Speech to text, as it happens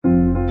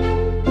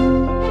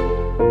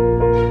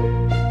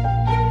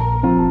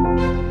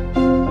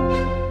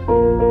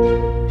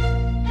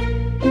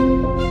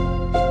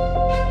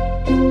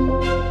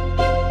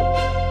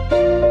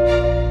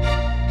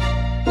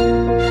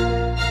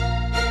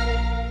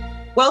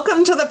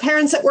Welcome to the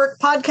Parents at Work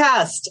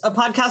podcast, a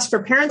podcast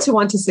for parents who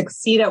want to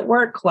succeed at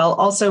work while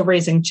also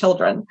raising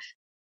children.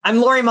 I'm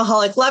Lori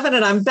Mahalik-Levin,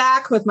 and I'm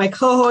back with my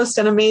co-host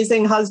and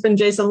amazing husband,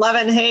 Jason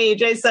Levin. Hey,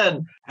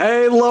 Jason.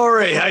 Hey,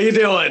 Lori. How you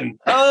doing?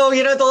 Oh,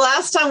 the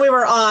last time we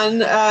were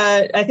on,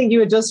 I think you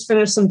had just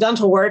finished some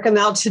dental work, and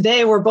now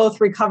today we're both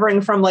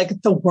recovering from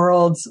the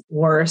world's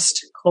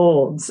worst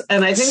colds.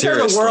 And I think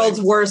Seriously. They're the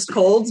world's worst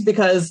colds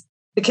because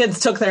the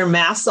kids took their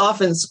masks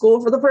off in school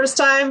for the first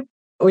time.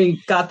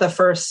 We got the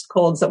first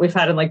colds that we've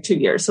had in 2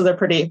 years. So they're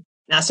pretty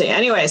nasty.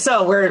 Anyway,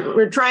 so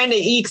we're trying to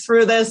eke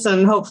through this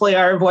and hopefully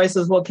our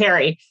voices will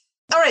carry.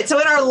 All right. So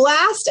in our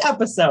last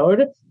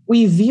episode,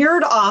 we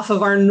veered off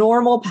of our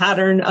normal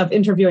pattern of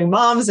interviewing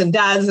moms and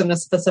dads in a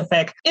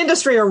specific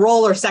industry or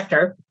role or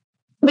sector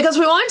because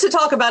we wanted to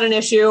talk about an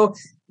issue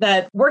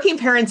that working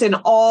parents in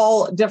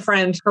all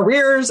different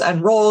careers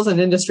and roles and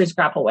industries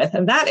grapple with.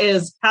 And that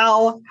is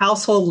how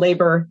household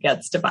labor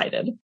gets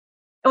divided.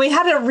 And we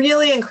had a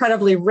really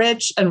incredibly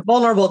rich and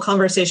vulnerable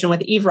conversation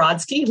with Eve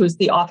Rodsky, who's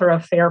the author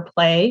of Fair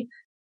Play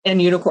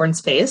and Unicorn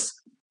Space.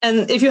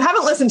 And if you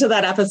haven't listened to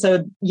that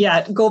episode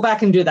yet, go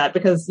back and do that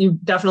because you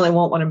definitely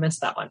won't want to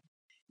miss that one.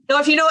 Now,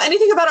 if you know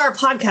anything about our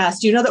podcast,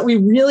 you know that we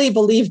really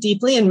believe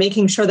deeply in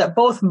making sure that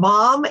both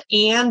mom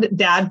and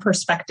dad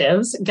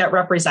perspectives get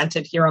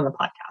represented here on the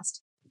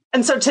podcast.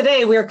 And so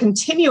today we are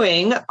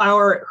continuing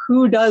our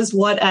Who Does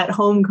What at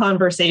Home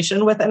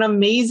conversation with an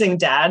amazing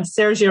dad,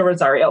 Sergio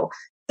Rosario.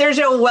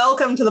 Sergio,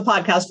 welcome to the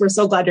podcast. We're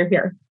so glad you're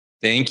here.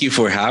 Thank you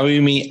for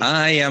having me.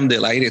 I am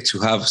delighted to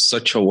have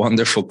such a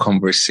wonderful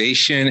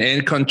conversation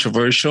and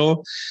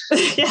controversial,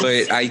 yes,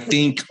 but I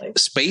think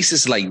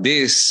spaces like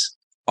this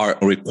are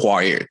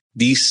required.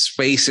 These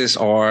spaces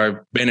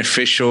are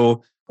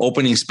beneficial.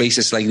 Opening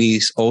spaces like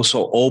these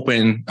also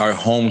open our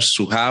homes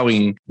to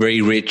having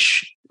very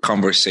rich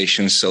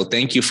conversations. So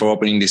thank you for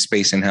opening this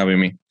space and having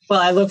me.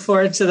 Well, I look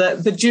forward to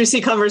the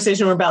juicy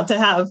conversation we're about to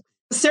have.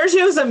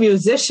 Sergio is a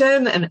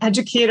musician, an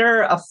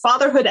educator, a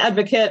fatherhood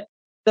advocate,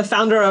 the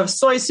founder of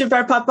Soy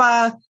Super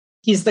Papa.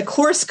 He's the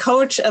course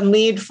coach and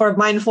lead for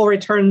Mindful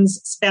Returns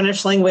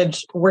Spanish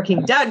language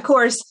working dad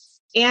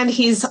course, and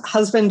he's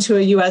husband to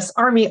a U.S.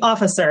 Army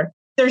officer.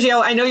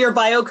 Sergio, I know your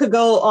bio could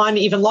go on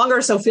even longer,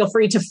 so feel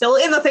free to fill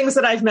in the things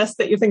that I've missed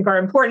that you think are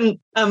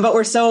important, but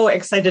we're so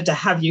excited to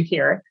have you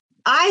here.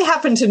 I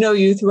happen to know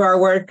you through our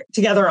work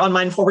together on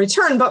Mindful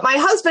Return, but my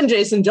husband,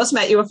 Jason, just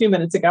met you a few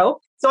minutes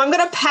ago. So I'm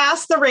going to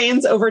pass the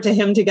reins over to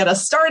him to get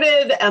us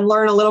started and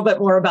learn a little bit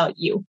more about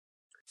you.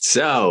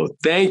 So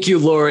thank you,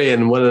 Lori,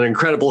 and what an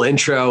incredible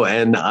intro.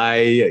 And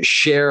I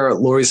share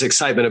Lori's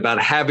excitement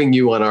about having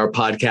you on our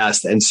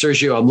podcast. And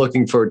Sergio, I'm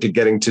looking forward to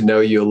getting to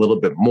know you a little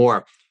bit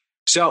more.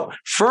 So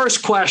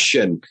first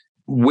question,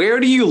 where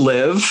do you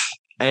live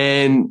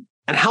and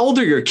how old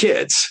are your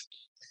kids?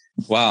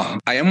 Wow.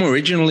 I am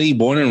originally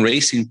born and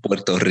raised in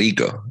Puerto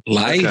Rico.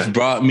 Life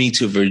brought me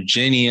to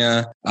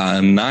Virginia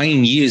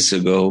 9 years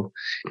ago,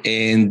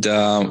 and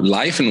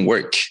life and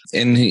work.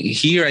 And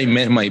here I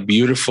met my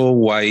beautiful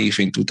wife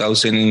in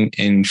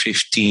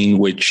 2015,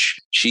 which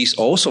she's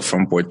also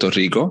from Puerto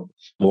Rico,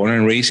 born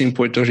and raised in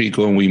Puerto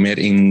Rico. And we met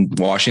in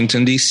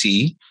Washington,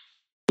 D.C.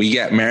 We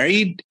got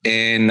married,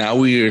 and now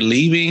we are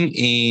living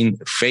in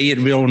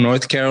Fayetteville,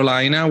 North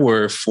Carolina,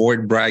 where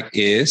Fort Bragg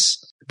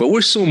is. But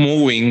we're still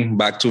moving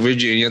back to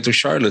Virginia, to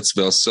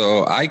Charlottesville.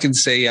 So I can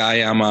say I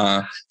am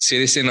a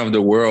citizen of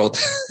the world.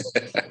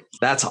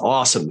 That's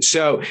awesome.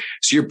 So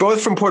you're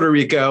both from Puerto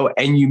Rico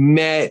and you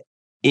met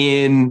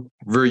in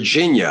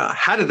Virginia.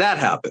 How did that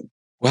happen?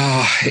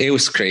 Wow, it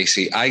was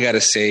crazy. I got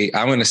to say,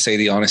 I'm going to say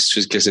the honest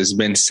truth because it's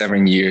been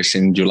 7 years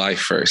in July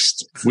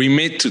 1st. We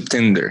met to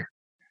Tinder.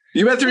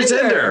 You met through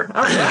Tinder.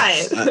 All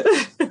right.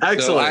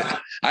 Excellent. So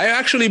I've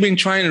actually been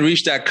trying to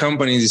reach that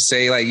company to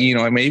say,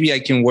 maybe I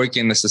can work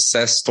in a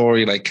success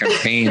story,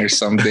 campaign or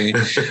something.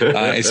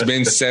 It's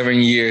been 7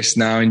 years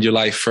now in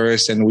July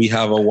 1st, and we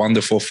have a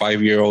wonderful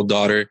 5-year-old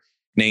daughter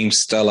named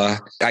Stella.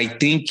 I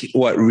think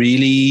what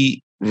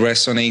really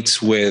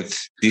resonates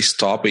with this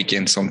topic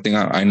and something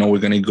I know we're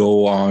going to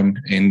go on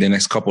in the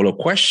next couple of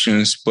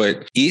questions,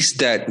 but is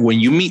that when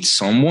you meet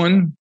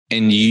someone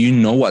and you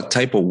know what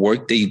type of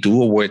work they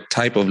do or what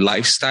type of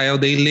lifestyle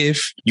they live,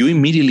 you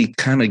immediately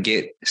kind of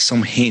get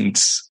some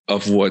hints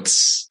of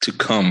what's to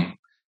come.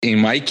 In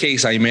my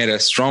case, I met a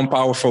strong,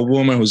 powerful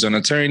woman who's an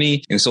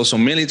attorney and also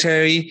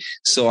military.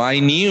 So I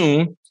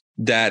knew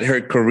that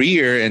her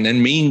career, and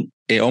then me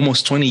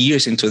almost 20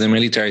 years into the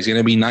military, it's going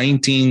to be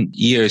 19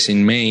 years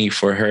in May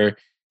for her.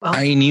 Wow.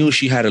 I knew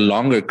she had a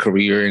longer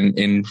career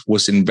and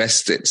was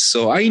invested.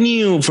 So I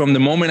knew from the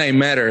moment I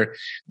met her,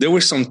 there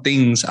were some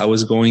things I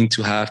was going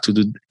to have to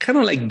do kind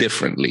of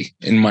differently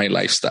in my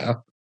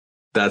lifestyle.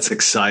 That's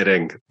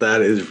exciting.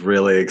 That is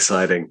really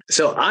exciting.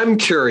 So I'm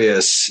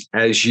curious,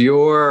 as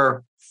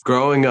you're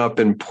growing up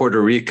in Puerto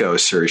Rico,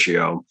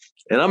 Sergio,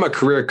 and I'm a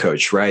career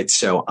coach, right?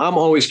 So I'm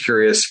always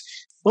curious,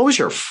 what was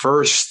your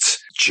first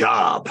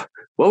job?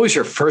 What was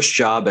your first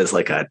job as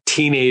a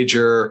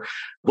teenager?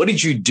 What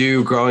did you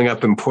do growing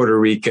up in Puerto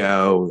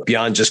Rico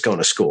beyond just going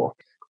to school?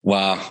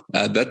 Wow.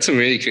 That's a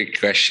really good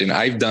question.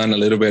 I've done a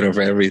little bit of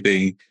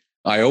everything.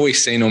 I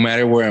always say no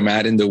matter where I'm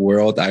at in the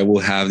world, I will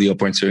have the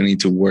opportunity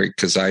to work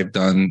because I've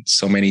done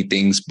so many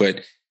things.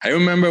 But I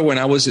remember when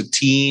I was a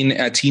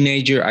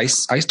teenager, I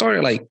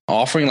started like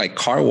offering like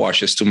car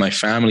washes to my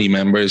family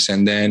members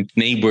and then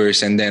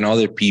neighbors and then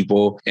other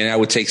people. And I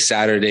would take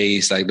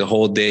Saturdays, like the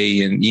whole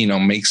day and,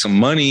 make some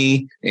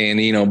money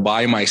and,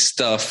 buy my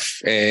stuff.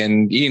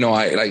 And,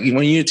 I like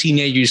when you're a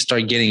teenager, you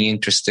start getting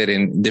interested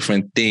in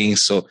different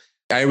things. So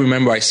I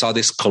remember I saw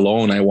this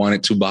cologne I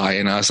wanted to buy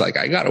and I was like,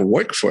 I got to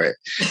work for it.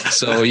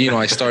 So,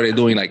 I started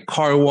doing like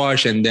car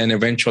wash and then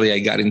eventually I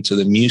got into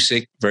the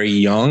music very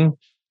young,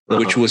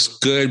 which was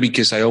good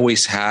because I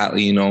always had,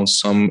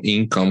 some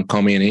income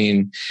coming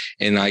in.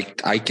 And I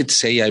could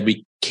say I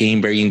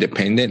became very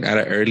independent at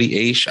an early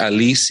age, at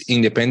least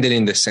independent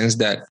in the sense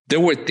that there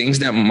were things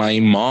that my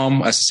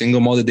mom as a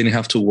single mother didn't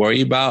have to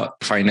worry about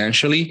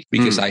financially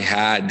because I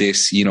had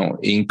this,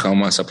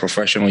 income as a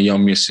professional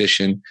young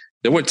musician.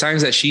 There were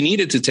times that she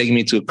needed to take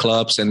me to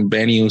clubs and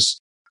venues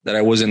that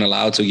I wasn't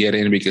allowed to get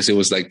in because it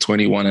was like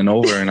 21 and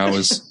over. And I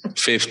was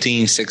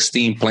 15,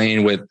 16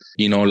 playing with,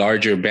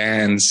 larger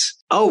bands.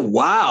 Oh,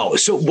 wow.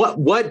 So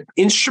what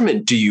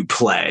instrument do you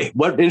play?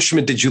 What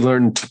instrument did you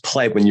learn to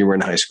play when you were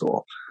in high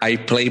school? I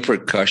play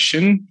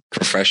percussion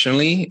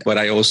professionally, but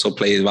I also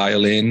play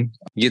violin,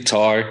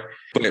 guitar.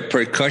 But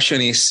percussion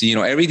is,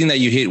 everything that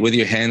you hit with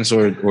your hands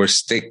or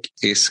stick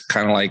is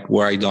kind of like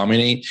where I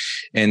dominate.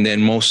 And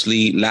then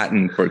mostly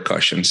Latin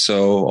percussion.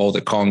 So all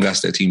the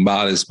congas, the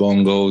timbales,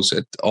 bongos,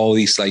 all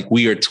these like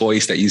weird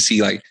toys that you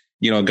see like,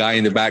 a guy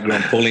in the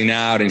background pulling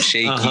out and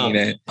shaking.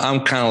 And I'm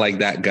kind of like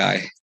that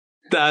guy.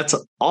 That's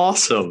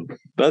awesome.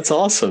 That's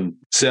awesome.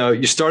 So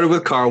you started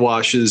with car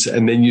washes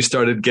and then you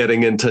started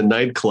getting into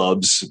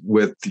nightclubs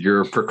with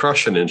your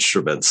percussion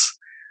instruments.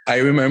 I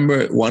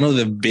remember one of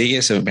the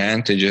biggest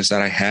advantages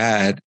that I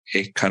had,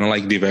 kind of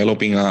like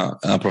developing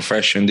a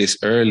profession this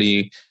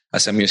early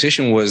as a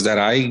musician, was that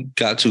I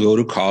got to go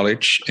to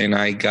college and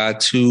I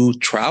got to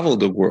travel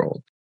the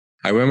world.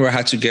 I remember I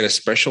had to get a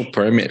special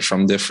permit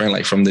from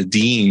from the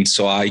dean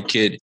so I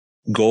could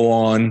go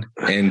on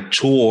and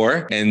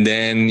tour. And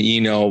then,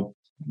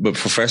 the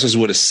professors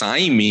would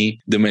assign me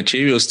the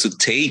materials to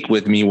take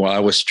with me while I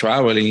was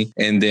traveling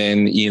and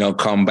then,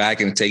 come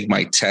back and take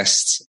my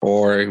tests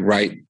or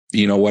write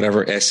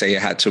whatever essay I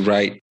had to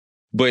write.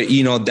 But,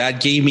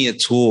 that gave me a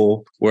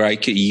tool where I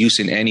could use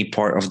in any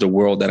part of the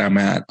world that I'm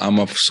at. I'm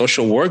a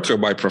social worker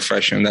by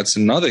profession. That's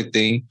another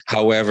thing.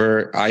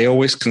 However, I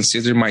always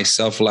consider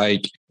myself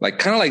like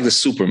kind of like the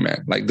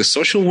Superman. Like the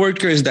social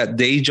worker is that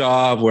day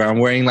job where I'm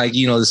wearing like,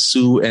 the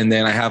suit and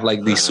then I have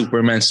like the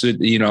Superman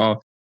suit,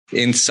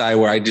 inside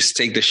where I just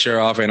take the shirt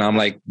off and I'm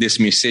like this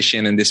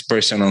musician and this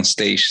person on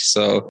stage.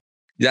 So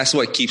that's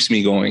what keeps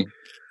me going.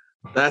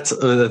 That's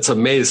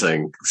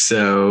amazing.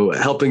 So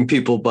helping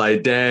people by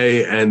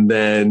day and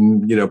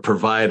then,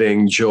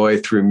 providing joy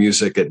through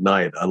music at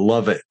night. I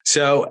love it.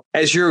 So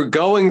as you're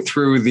going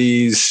through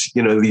these,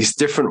 these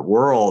different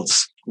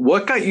worlds,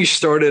 what got you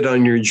started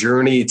on your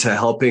journey to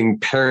helping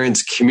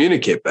parents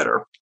communicate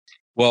better?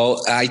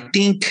 Well, I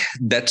think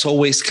that's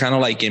always kind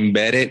of like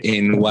embedded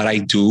in what I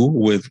do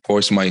with, of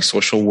course, my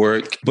social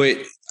work. But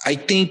I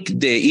think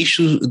the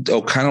issue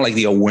of kind of like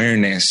the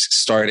awareness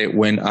started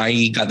when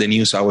I got the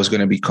news I was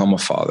going to become a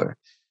father.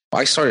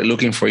 I started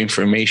looking for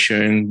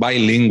information,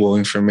 bilingual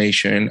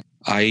information.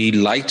 I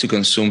like to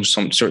consume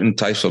some certain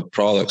types of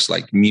products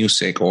like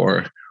music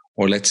or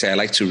let's say I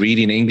like to read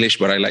in English,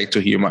 but I like to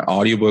hear my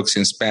audiobooks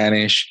in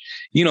Spanish,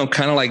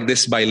 kind of like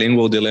this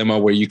bilingual dilemma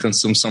where you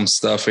consume some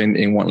stuff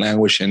in one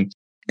language and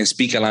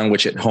speak a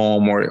language at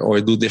home or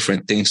do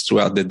different things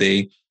throughout the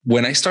day.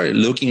 When I started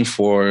looking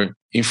for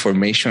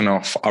information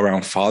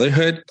around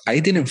fatherhood, I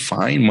didn't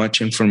find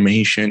much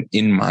information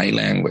in my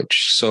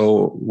language,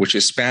 which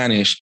is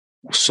Spanish.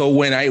 So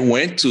when I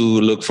went to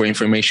look for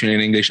information in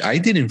English, I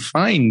didn't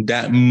find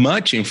that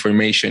much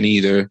information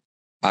either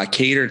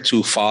catered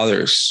to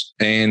fathers.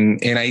 And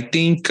I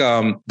think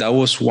that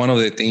was one of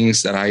the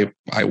things that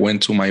I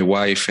went to my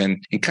wife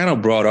and kind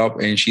of brought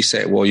up. And she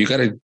said, well, you got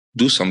to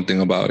do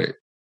something about it.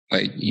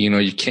 Like,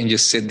 you can't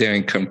just sit there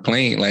and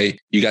complain. Like,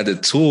 you got the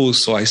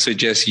tools. So I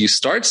suggest you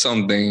start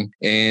something.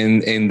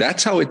 And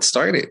that's how it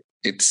started.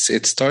 It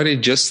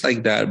started just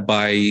like that,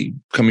 by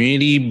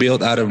community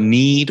built out of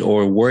need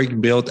or work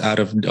built out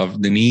of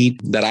the need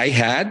that I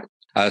had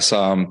as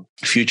a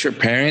future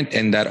parent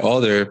and that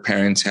other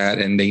parents had.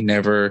 And they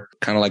never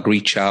kind of like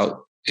reach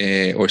out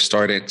or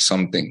started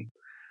something.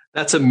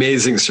 That's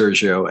amazing,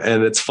 Sergio.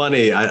 And it's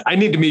funny. I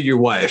need to meet your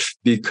wife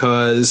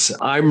because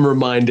I'm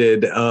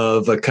reminded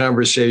of a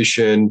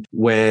conversation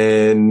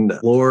when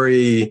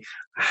Lori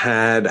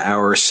had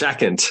our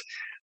second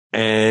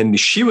and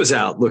she was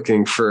out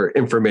looking for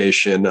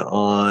information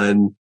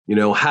on,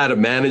 how to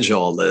manage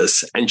all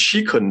this. And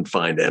she couldn't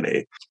find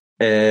any.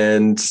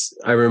 And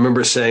I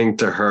remember saying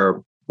to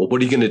her, well, what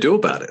are you going to do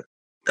about it?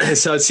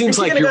 So it seems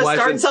like your wife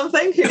start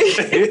something.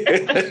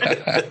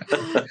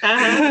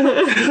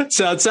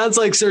 So it sounds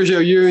like,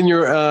 Sergio, you and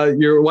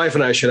your wife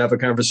and I should have a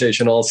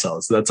conversation also.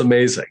 So that's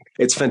amazing.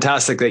 It's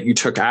fantastic that you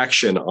took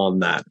action on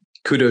that.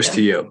 Kudos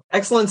to you.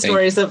 Excellent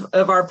stories of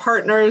our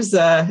partners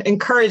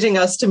encouraging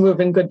us to move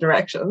in good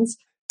directions.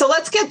 So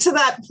let's get to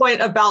that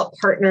point about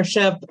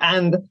partnership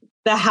and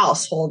the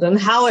household and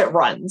how it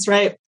runs,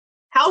 right?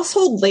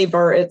 Household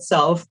labor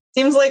itself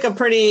seems like a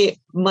pretty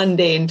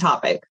mundane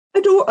topic,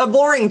 a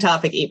boring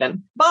topic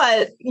even.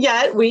 But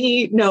yet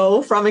we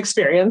know from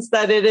experience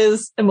that it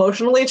is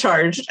emotionally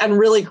charged and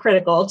really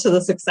critical to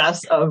the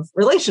success of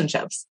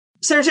relationships.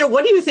 Sergio,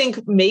 what do you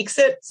think makes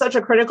it such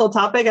a critical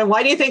topic, and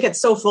why do you think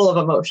it's so full of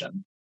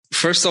emotion?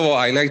 First of all,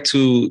 I like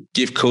to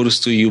give kudos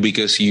to you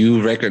because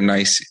you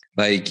recognize,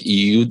 like,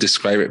 you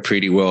describe it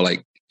pretty well.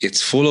 Like,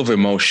 it's full of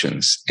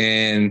emotions,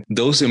 and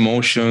those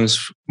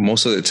emotions,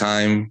 most of the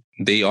time,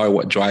 they are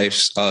what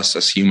drives us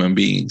as human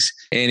beings.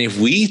 And if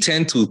we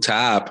tend to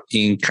tap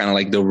in kind of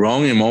like the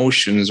wrong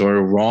emotions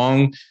or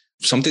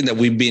something that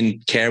we've been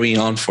carrying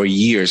on for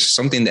years,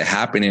 something that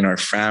happened in our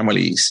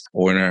families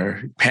or in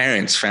our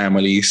parents'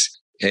 families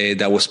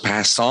that was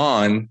passed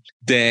on,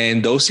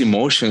 then those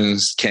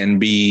emotions can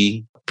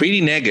be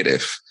pretty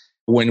negative.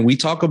 When we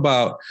talk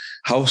about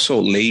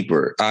household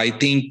labor, I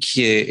think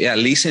at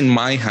least in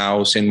my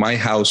house, in my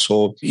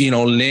household,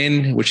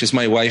 Lynn, which is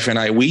my wife, and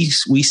I, we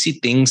see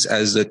things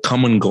as a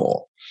common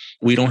goal.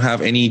 We don't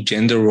have any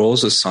gender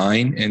roles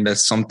assigned, and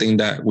that's something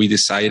that we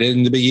decided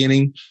in the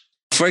beginning.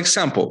 For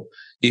example,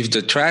 if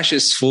the trash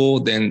is full,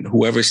 then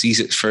whoever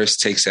sees it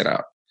first takes it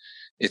out.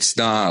 It's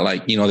not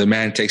like, the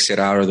man takes it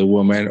out or the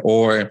woman.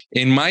 Or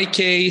in my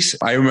case,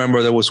 I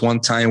remember there was one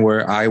time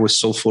where I was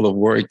so full of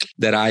work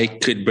that I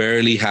could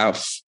barely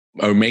have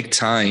or make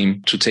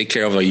time to take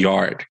care of a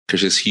yard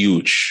because it's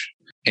huge.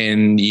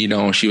 And,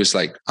 she was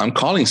like, I'm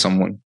calling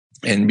someone,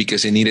 and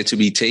because it needed to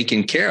be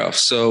taken care of.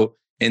 So,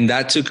 and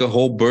that took a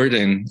whole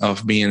burden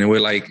of me. And we're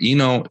like,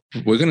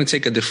 we're going to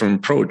take a different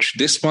approach.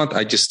 This month,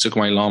 I just took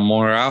my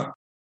lawnmower out.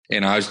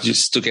 And I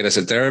just took it as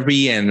a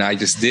therapy, and I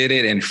just did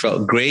it and it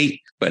felt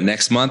great. But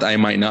next month I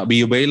might not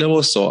be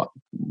available. So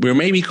we're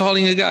maybe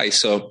calling a guy.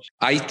 So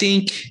I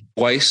think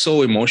why it's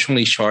so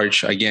emotionally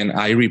charged, again,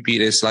 I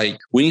repeat, it's like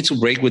we need to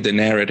break with the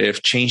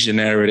narrative, change the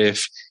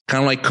narrative,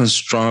 kind of like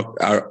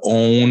construct our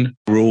own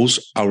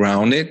rules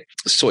around it.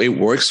 So it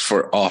works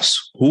for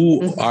us.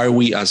 Who are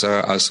we as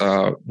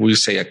a, we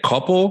say a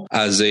couple,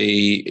 as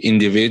a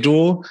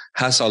individual,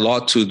 has a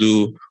lot to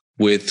do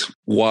with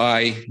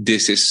why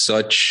this is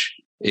such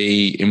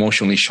a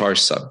emotionally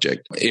charged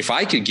subject. If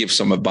I could give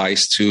some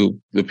advice to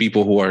the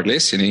people who are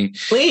listening,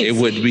 please,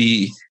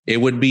 it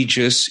would be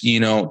just,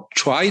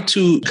 try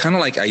to kind of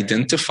like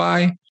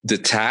identify the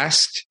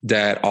tasks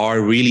that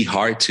are really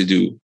hard to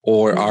do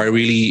or are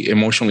really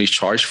emotionally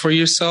charged for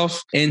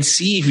yourself, and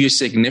see if your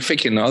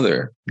significant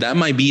other, that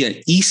might be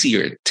an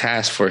easier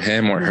task for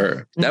him or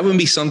her. That would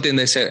be something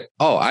they said,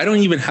 oh, I don't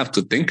even have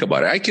to think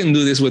about it. I can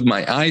do this with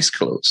my eyes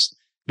closed.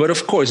 But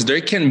of course,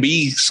 there can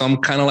be some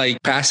kind of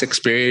like past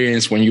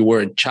experience when you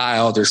were a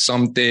child or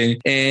something,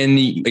 and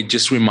it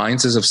just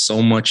reminds us of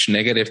so much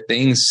negative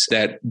things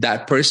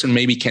that person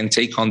maybe can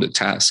take on the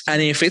task.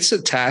 And if it's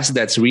a task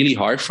that's really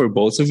hard for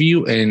both of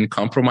you and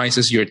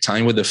compromises your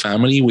time with the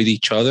family, with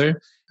each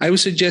other, I would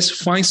suggest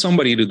find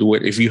somebody to do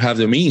it if you have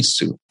the means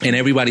to, and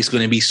everybody's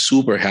going to be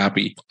super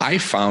happy. I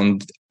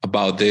found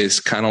about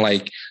this kind of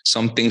like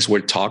some things were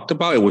talked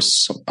about.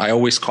 I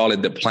always call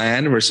it the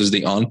plan versus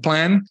the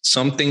unplanned.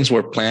 Some things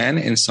were planned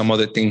and some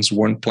other things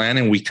weren't planned.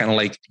 And we kind of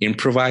like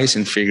improvise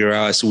and figure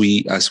out as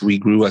we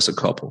grew as a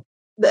couple.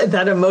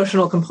 That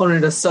emotional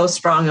component is so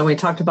strong. And we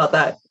talked about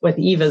that with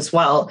Eve as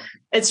well.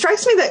 It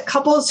strikes me that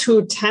couples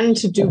who tend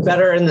to do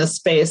better in this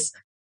space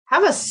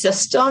have a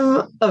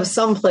system of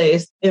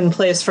in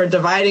place for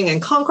dividing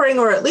and conquering,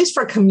 or at least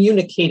for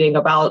communicating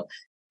about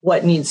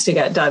what needs to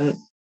get done.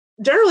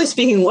 Generally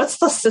speaking, what's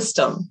the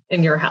system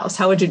in your house?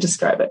 How would you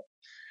describe it?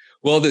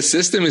 Well, the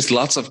system is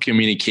lots of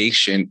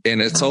communication,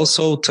 and it's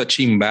also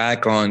touching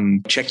back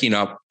on checking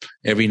up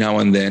every now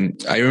and then.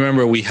 I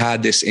remember we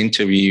had this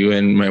interview,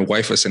 and my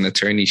wife was an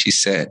attorney. She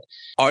said,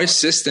 our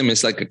system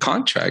is like a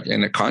contract,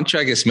 and a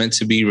contract is meant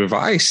to be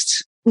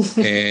revised.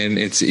 And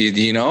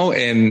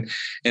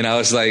and I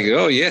was like,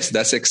 oh yes,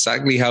 that's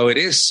exactly how it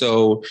is.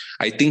 So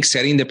I think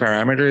setting the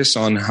parameters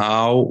on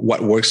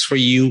what works for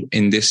you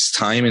in this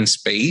time and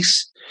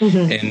space.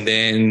 And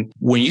then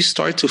when you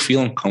start to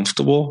feel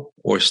uncomfortable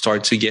or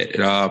start to get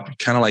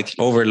kind of like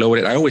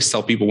overloaded, I always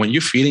tell people, when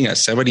you're feeling at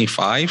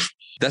 75,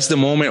 that's the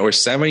moment, or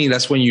 70,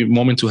 that's when you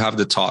moment to have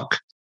the talk.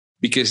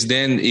 Because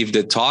then if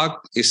the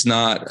talk is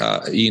not,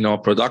 a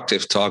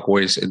productive talk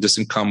where it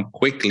doesn't come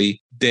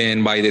quickly,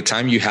 then by the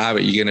time you have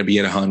it, you're going to be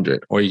at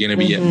 100 or you're going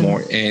to be at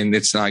more, and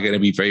it's not going to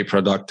be very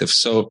productive.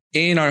 So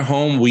in our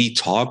home, we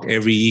talk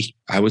every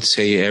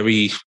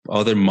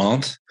other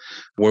month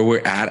where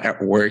we're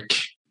at work.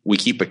 We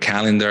keep a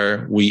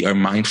calendar. We are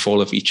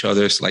mindful of each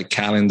other's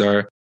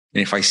calendar.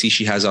 And if I see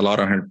she has a lot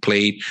on her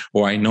plate,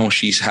 or I know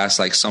she has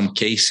some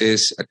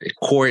cases at the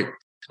court,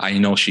 I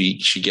know she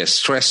gets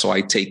stressed, so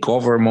I take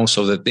over most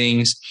of the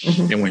things.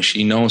 Mm-hmm. And when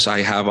she knows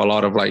I have a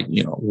lot of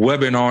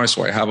webinars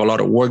or I have a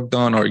lot of work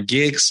done or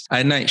gigs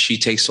at night, she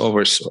takes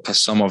over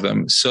some of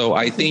them. So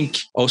I think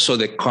also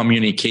the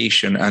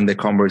communication and the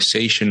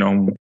conversation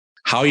on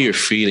how you're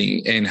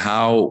feeling and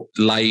how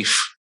life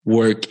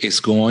work is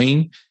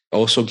going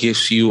also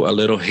gives you a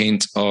little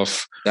hint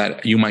of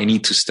that you might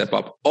need to step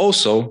up.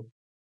 Also,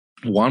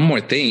 one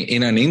more thing,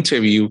 in an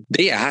interview,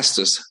 they asked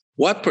us,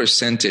 what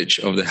percentage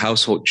of the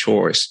household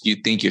chores you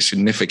think your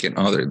significant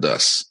other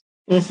does?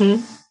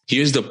 Mm-hmm.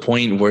 Here's the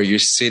point where you're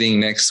sitting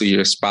next to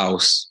your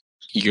spouse,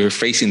 you're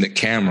facing the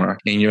camera,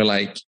 and you're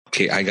like,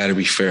 okay, I got to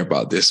be fair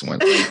about this one.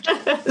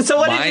 So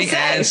what did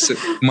you say?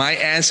 My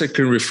answer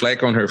can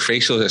reflect on her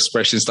facial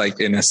expressions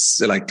in a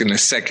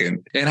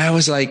second. And I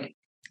was like,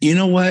 you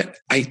know what?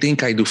 I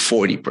think I do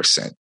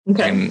 40%.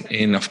 Okay.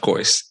 And of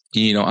course,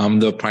 I'm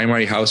the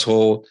primary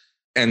household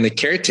and the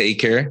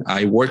caretaker.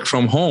 I work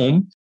from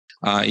home.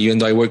 Even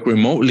though I work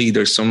remotely,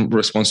 there's some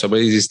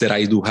responsibilities that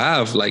I do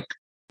have, like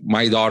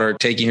my daughter,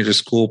 taking her to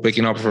school,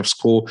 picking up from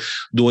school,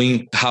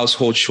 doing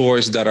household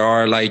chores that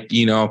are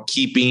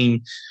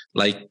keeping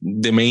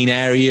the main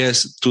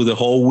areas through the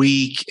whole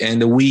week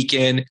and the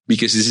weekend,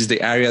 because this is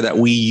the area that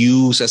we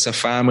use as a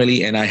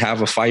family. And I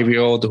have a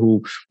 5-year-old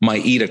who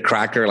might eat a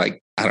cracker,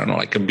 like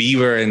a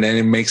beaver, and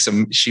then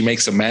she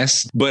makes a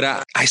mess. But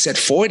I said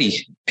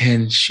 40,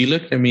 and she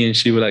looked at me and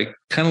she was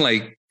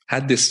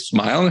had this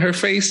smile on her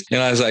face.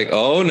 And I was like,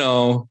 oh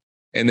no.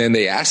 And then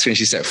they asked her and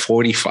she said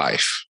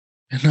 45.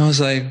 And I was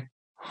like,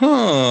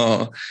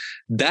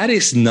 that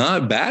is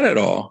not bad at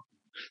all.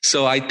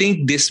 So I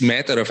think this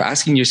method of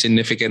asking your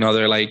significant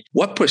other,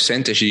 what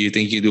percentage do you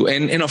think you do?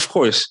 And of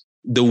course,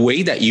 the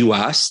way that you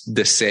ask,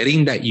 the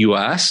setting that you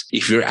ask,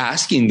 if you're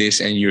asking this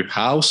and your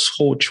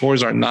household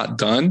chores are not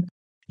done,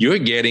 you're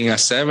getting a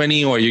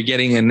 70 or you're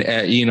getting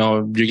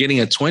you're getting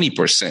a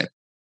 20%.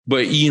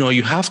 But,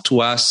 you have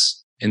to ask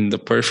in the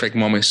perfect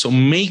moment. So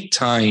make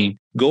time,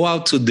 go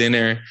out to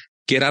dinner,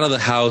 get out of the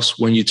house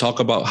when you talk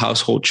about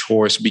household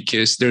chores,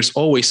 because there's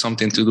always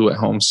something to do at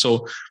home.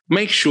 So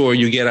make sure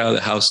you get out of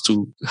the house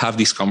to have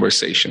these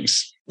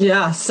conversations.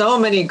 Yeah, so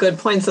many good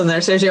points in there,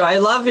 Sergio. I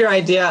love your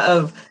idea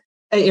of,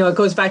 it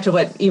goes back to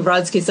what Eve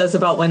Rodsky says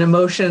about when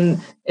emotion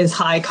is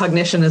high,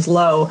 cognition is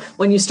low.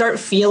 When you start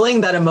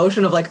feeling that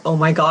emotion of oh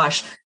my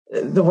gosh,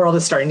 the world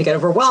is starting to get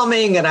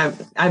overwhelming, and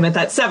I'm at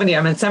that 70,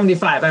 I'm at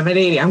 75, I'm at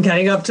 80, I'm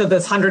getting up to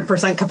this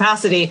 100%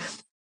 capacity,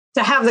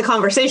 to have the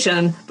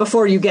conversation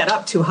before you get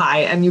up too high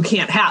and you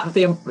can't have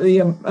the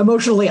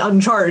emotionally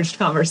uncharged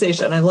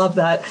conversation. I love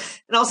that.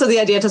 And also the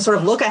idea to sort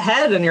of look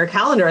ahead in your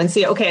calendar and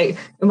see, okay,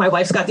 my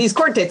wife's got these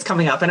court dates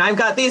coming up and I've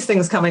got these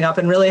things coming up,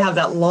 and really have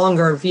that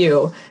longer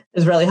view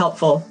is really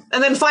helpful.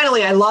 And then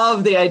finally, I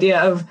love the idea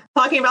of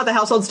talking about the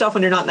household stuff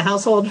when you're not in the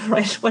household,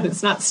 right? When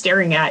it's not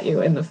staring at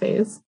you in the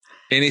face.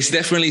 And it's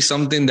definitely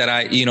something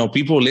that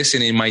people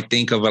listening might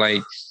think of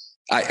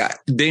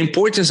the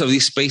importance of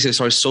these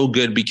spaces are so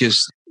good,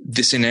 because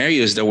the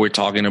scenarios that we're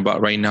talking about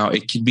right now,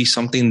 it could be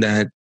something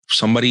that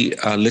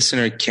a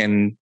listener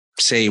can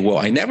say, well,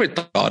 I never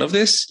thought of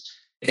this.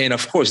 And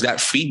of course,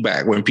 that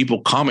feedback, when people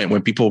comment,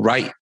 when people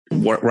write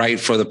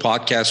for the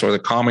podcast or the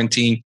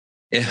commenting,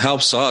 it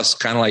helps us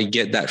kind of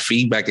get that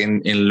feedback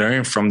and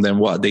learn from them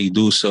what they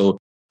do. So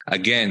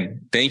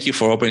again, thank you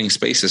for opening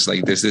spaces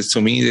like this.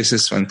 To me, this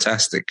is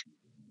fantastic.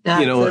 Yeah,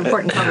 it's an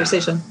important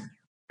conversation.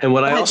 And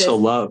what I also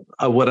love,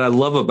 what I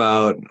love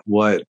about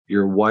what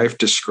your wife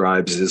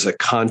describes is a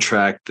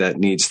contract that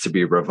needs to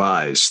be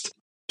revised.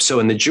 So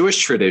in the Jewish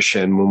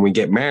tradition, when we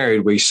get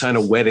married, we sign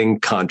a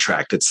wedding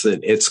contract.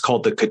 It's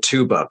called the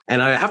ketubah.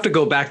 And I have to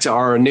go back to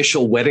our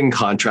initial wedding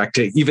contract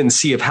to even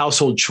see if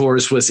household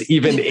chores was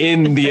even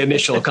in the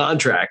initial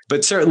contract.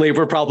 But certainly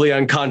we're probably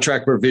on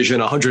contract revision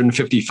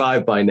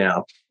 155 by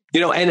now.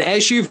 And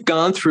as you've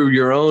gone through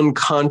your own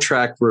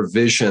contract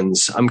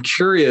revisions, I'm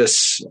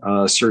curious,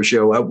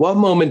 Sergio, at what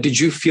moment did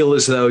you feel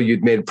as though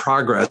you'd made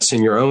progress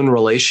in your own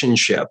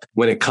relationship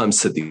when it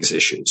comes to these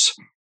issues?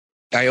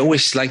 I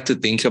always like to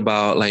think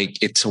about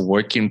it's a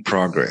work in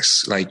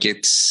progress.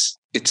 It's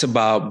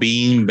about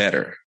being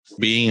better,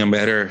 being a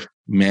better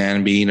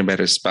man, being a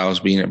better spouse,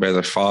 being a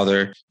better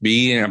father,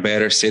 being a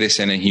better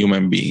citizen and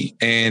human being.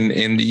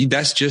 And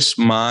that's just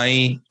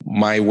my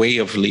way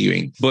of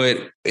living.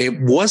 But it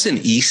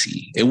wasn't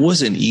easy. It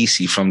wasn't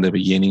easy from the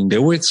beginning.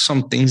 There were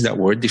some things that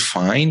were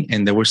defined,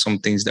 and there were some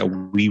things that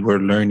we were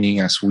learning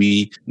as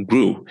we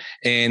grew.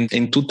 And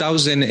in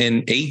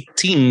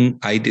 2018,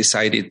 we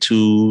decided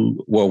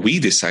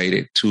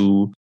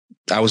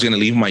I was going to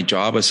leave my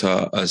job as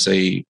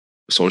a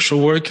social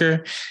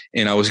worker,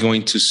 and I was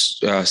going to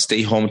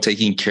stay home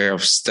taking care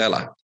of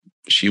Stella.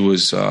 She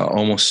was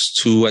almost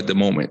 2 at the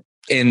moment.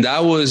 And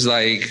that was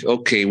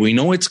okay, we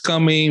know it's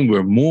coming,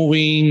 we're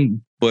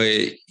moving,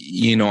 but,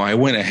 I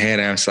went ahead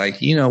and I was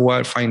like, you know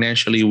what,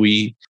 financially,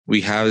 we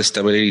have the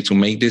stability to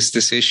make this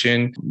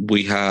decision.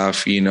 We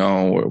have,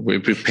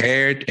 we're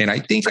prepared, and I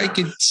think I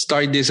could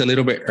start this a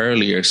little bit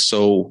earlier.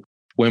 So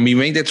when we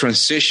make the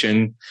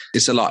transition,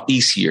 it's a lot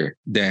easier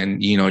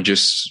than,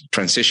 just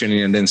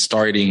transitioning and then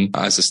starting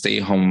as a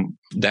stay-at-home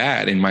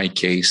dad in my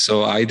case.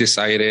 So I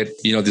decided,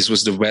 this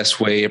was the best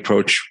way,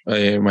 approach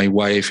my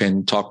wife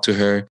and talk to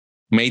her,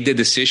 made the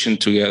decision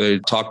together,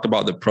 talked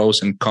about the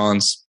pros and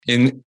cons.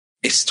 And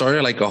it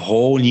started like a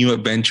whole new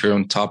adventure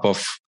on top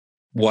of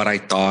what I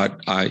thought,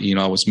 I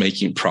was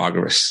making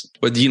progress.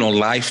 But,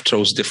 life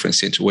throws different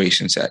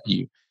situations at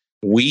you.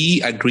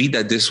 We agreed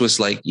that this was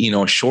like,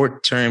 a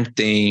short-term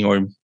thing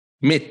or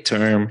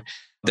midterm,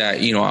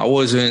 that,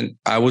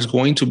 I was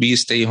going to be a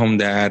stay-at-home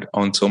dad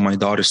until my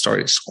daughter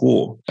started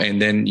school.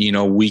 And then,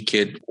 we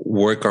could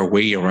work our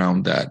way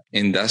around that.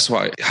 And that's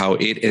how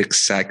it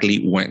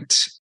exactly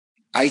went.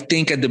 I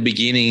think at the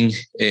beginning,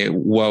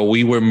 while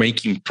we were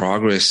making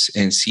progress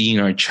and seeing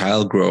our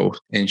child grow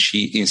and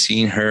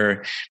seeing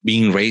her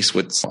being raised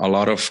with a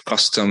lot of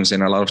customs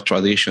and a lot of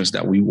traditions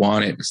that we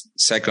wanted,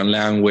 second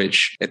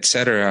language,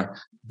 etc.,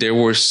 there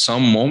were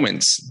some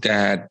moments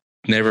that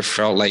never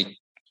felt like,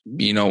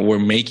 we're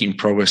making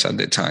progress at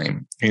the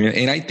time.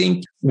 And I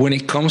think when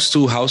it comes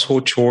to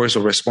household chores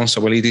or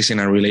responsibilities in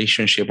a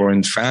relationship or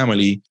in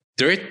family,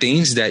 there are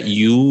things that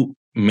you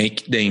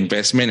make the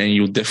investment and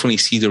you'll definitely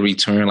see the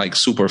return like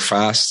super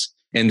fast.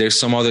 And there's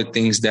some other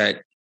things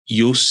that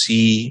you'll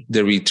see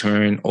the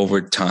return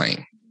over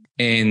time.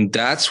 And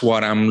that's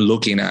what I'm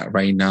looking at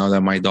right now,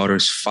 that my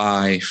daughter's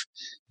 5,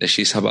 that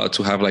she's about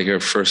to have like her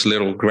first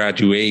little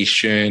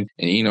graduation.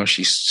 And,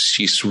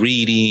 she's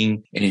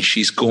reading and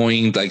she's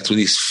going like through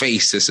these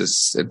phases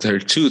as her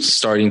tooth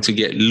starting to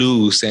get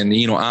loose. And,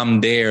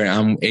 I'm there and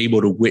I'm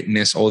able to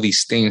witness all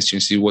these things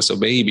since she was a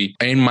baby.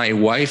 And my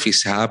wife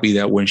is happy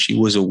that when she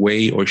was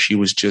away or she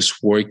was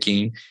just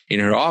working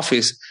in her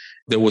office,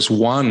 there was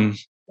one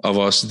of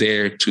us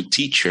there to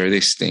teach her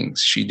these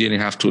things. She didn't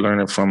have to learn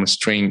it from a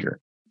stranger.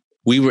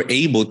 We were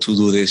able to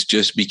do this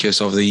just because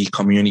of the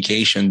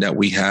communication that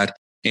we had.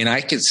 And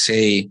I could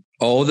say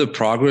all the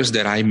progress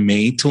that I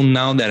made till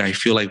now, that I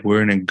feel like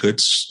we're in a good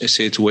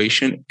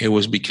situation, it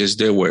was because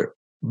there were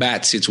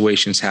bad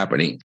situations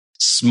happening,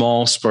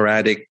 small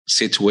sporadic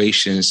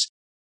situations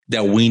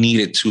that we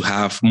needed to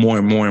have more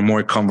and more and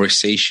more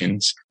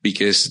conversations,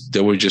 because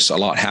there were just a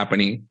lot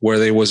happening,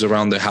 whether it was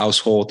around the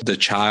household, the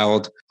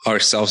child,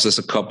 ourselves as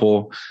a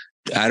couple.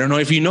 I don't know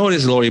if you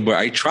noticed, Lori, but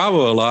I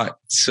travel a lot.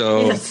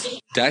 So yes,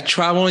 that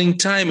traveling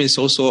time is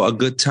also a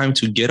good time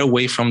to get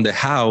away from the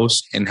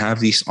house and have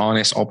these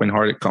honest,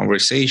 open-hearted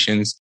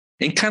conversations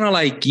and kind of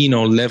like,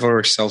 level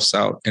ourselves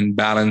out and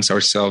balance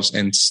ourselves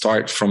and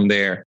start from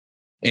there.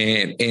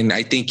 And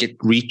I think it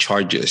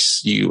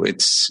recharges you.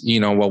 It's,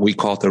 what we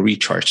call the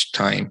recharge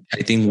time.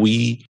 I think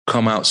we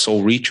come out so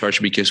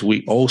recharged because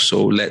we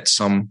also let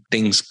some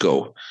things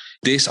go.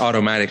 This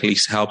automatically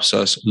helps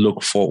us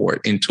look forward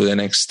into the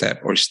next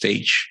step or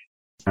stage.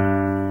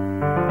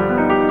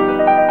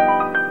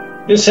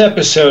 This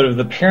episode of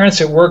the Parents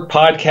at Work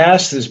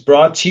podcast is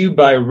brought to you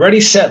by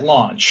Ready, Set,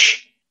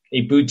 Launch,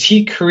 a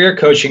boutique career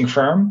coaching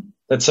firm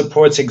that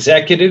supports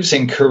executives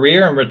in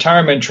career and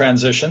retirement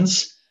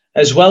transitions,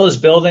 as well as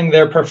building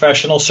their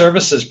professional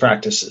services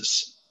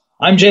practices.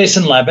 I'm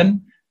Jason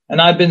Levin,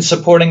 and I've been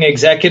supporting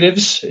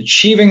executives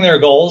achieving their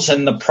goals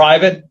in the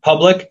private,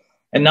 public,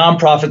 and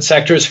nonprofit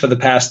sectors for the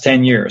past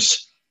 10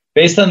 years.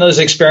 Based on those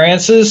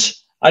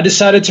experiences, I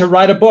decided to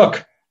write a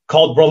book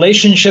called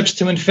Relationships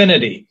to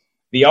Infinity,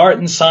 The Art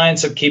and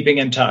Science of Keeping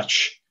in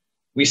Touch.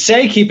 We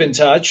say keep in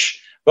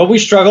touch, but we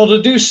struggle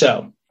to do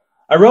so.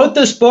 I wrote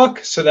this book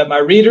so that my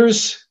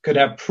readers could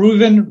have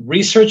proven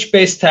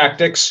research-based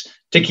tactics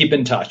to keep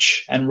in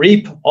touch and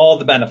reap all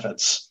the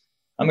benefits.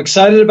 I'm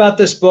excited about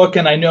this book,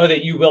 and I know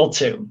that you will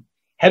too.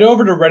 Head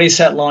over to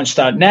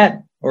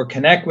ReadySetLaunch.net or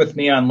connect with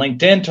me on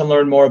LinkedIn to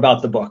learn more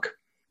about the book.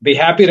 Be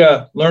happy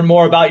to learn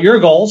more about your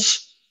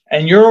goals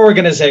and your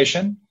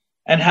organization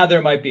and how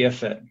there might be a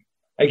fit.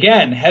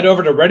 Again, head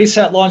over to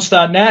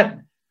ReadySetLaunch.net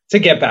to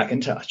get back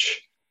in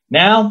touch.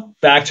 Now,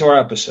 back to our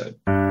episode.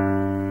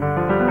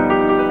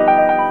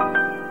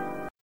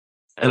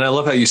 And I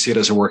love how you see it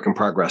as a work in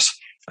progress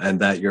and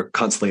that you're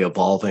constantly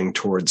evolving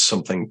towards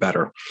something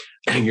better.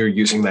 And you're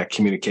using that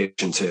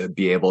communication to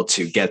be able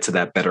to get to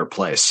that better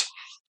place.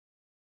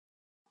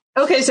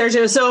 Okay,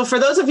 Sergio. So for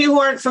those of you who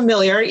aren't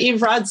familiar, Eve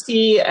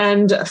Rodsky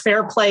and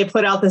Fair Play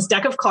put out this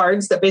deck of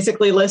cards that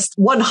basically list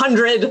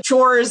 100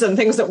 chores and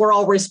things that we're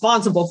all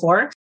responsible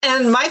for.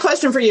 And my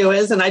question for you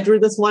is, and I drew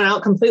this one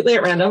out completely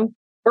at random,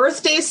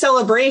 birthday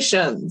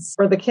celebrations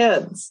for the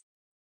kids.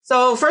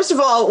 So first of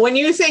all, when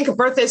you think of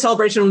birthday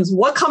celebrations,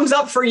 what comes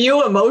up for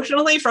you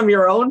emotionally from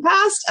your own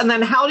past? And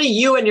then how do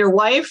you and your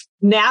wife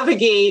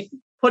navigate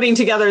putting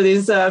together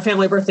these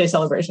family birthday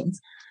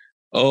celebrations?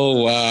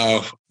 Oh,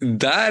 wow.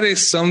 That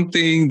is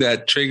something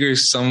that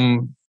triggers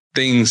some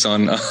things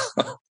on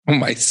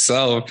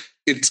myself.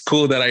 It's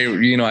cool that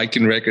I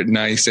can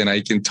recognize and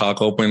I can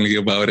talk openly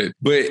about it.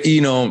 But,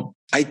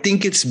 I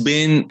think it's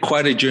been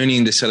quite a journey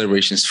in the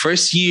celebrations.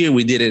 First year,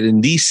 we did it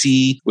in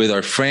DC with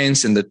our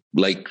friends and the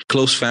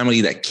close family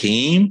that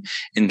came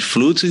and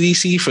flew to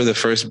DC for the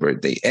first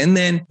birthday. And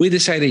then we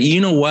decided, you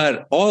know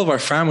what? All of our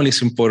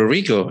families in Puerto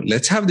Rico,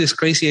 let's have this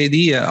crazy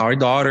idea. Our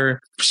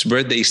daughter's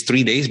birthday is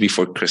 3 days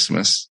before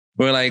Christmas.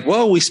 We're like,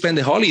 well, we spend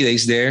the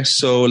holidays there.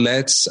 So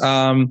let's,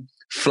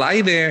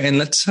 fly there and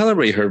let's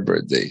celebrate her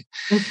birthday.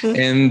 Mm-hmm.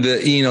 And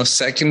the,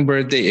 second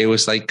birthday, it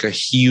was like a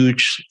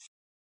huge,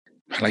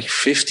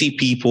 50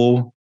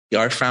 people.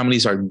 Our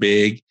families are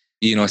big.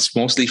 It's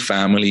mostly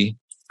family,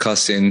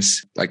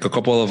 cousins, like a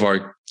couple of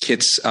our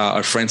kids,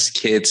 our friends'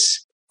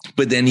 kids.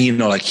 But then,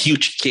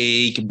 huge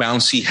cake,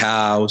 bouncy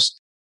house.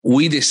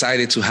 We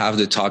decided to have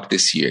the talk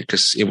this year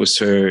because it was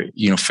her,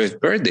 5th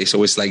birthday.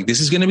 So it's like, this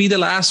is going to be the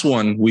last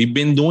one. We've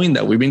been doing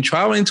that. We've been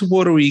traveling to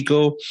Puerto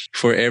Rico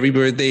for every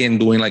birthday and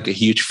doing like a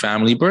huge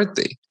family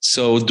birthday.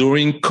 So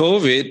during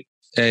COVID,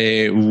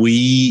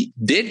 we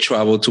did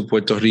travel to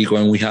Puerto Rico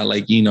and we had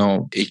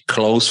a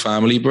close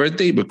family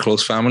birthday, but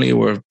close family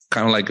were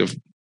kind of like a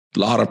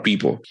lot of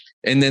people.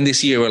 And then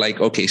this year we're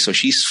like, okay, so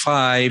she's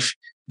 5,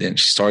 then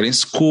she's starting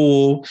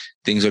school.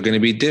 Things are going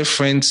to be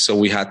different. So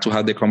we had to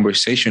have the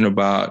conversation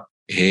about,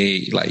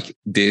 hey,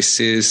 this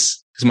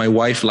is, because my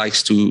wife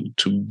likes to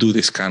do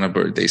this kind of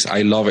birthdays.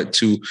 I love it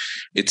too.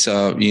 It's,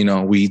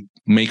 we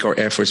make our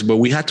efforts, but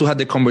we had to have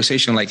the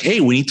conversation hey,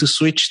 we need to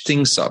switch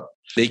things up.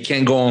 They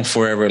can't go on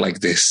forever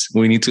like this.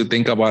 We need to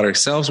think about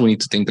ourselves. We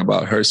need to think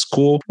about her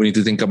school. We need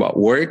to think about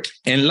work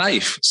and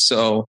life.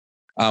 So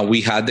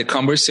we had the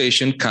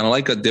conversation, kind of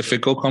like a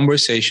difficult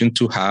conversation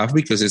to have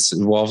because it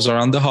revolves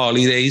around the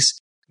holidays,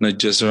 not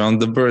just around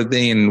the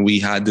birthday. And we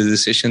had the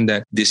decision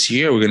that this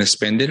year we're going to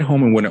spend it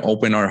home and we're going to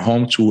open our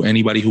home to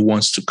anybody who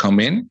wants to come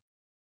in.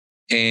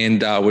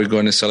 And we're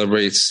going to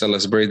celebrate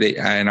Stella's birthday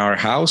in our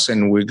house,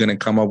 and we're going to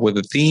come up with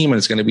a theme, and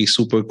it's going to be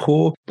super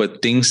cool.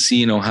 But things,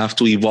 have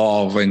to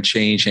evolve and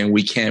change, and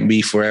we can't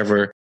be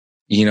forever,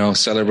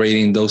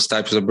 celebrating those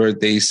types of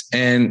birthdays.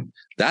 And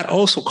that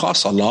also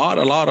costs a lot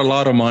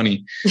of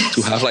money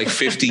to have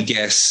 50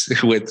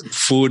 guests with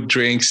food,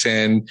 drinks,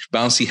 and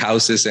bouncy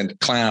houses and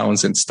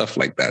clowns and stuff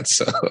like that.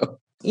 So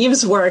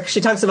Eve's work,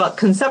 she talks about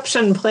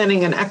conception,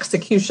 planning, and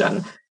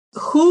execution.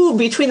 Who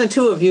between the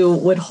two of you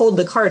would hold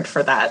the card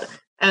for that?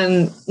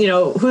 And,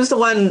 who's the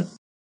one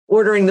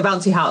ordering the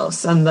bouncy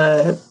house and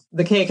the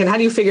cake? And how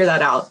do you figure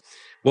that out?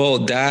 Well,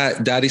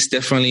 that is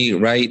definitely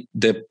right.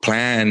 The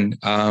plan,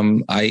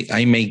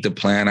 I make the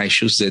plan. I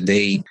choose the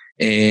date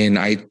and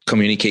I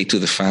communicate to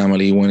the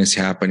family when it's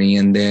happening.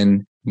 And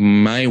then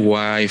my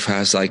wife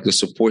has the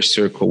support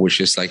circle,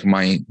 which is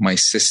my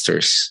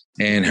sisters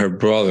and her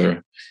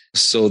brother.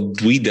 So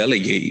we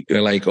delegate.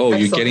 They're like, oh,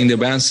 excellent. You're getting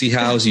the bouncy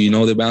house. The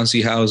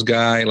bouncy house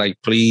guy,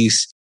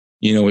 please,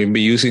 we've been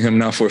using him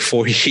now for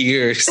 4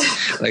 years.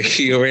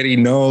 He already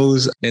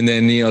knows. And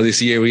then,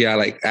 this year we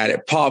had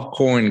added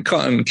popcorn,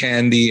 cotton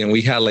candy, and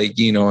we had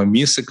a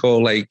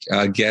musical,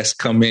 guest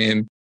come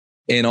in.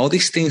 And all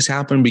these things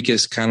happen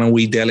because kind of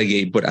we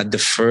delegate. But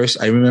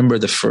I remember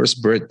the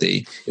first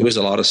birthday, it was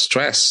a lot of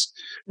stress.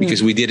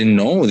 Because we didn't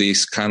know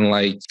this kind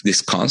of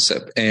this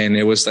concept. And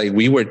it was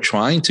we were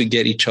trying to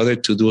get each other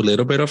to do a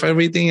little bit of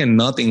everything and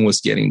nothing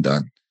was getting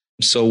done.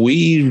 So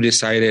we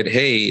decided,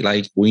 hey,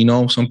 we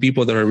know some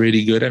people that are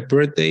really good at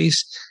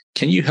birthdays.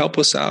 Can you help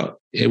us out?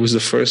 It was the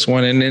first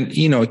one. And then,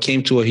 it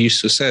came to a huge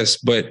success.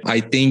 But I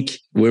think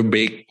we're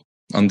big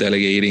on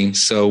delegating.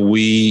 So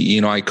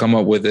I come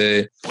up with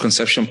the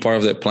conception part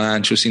of the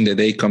plan, choosing the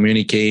day,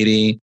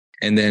 communicating.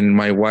 And then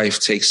my wife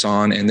takes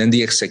on. And then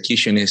the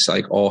execution is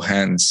all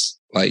hands.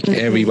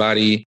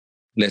 Everybody,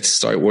 let's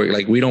start work.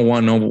 We don't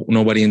want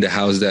nobody in the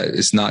house that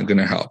is not going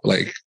to help.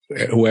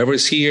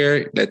 Whoever's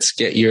here, let's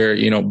get your,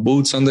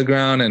 boots on the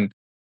ground and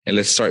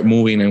let's start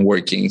moving and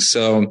working.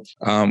 So,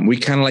 we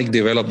kind of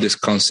develop this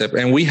concept,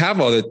 and we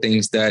have other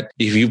things that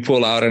if you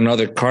pull out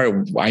another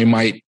card, I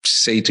might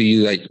say to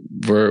you,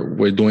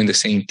 we're doing the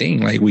same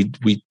thing.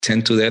 We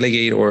tend to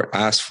delegate or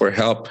ask for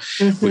help,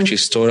 which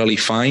is totally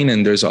fine.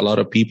 And there's a lot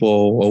of people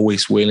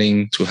always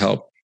willing to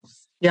help.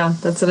 Yeah,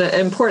 that's an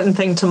important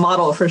thing to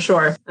model for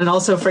sure. And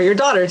also for your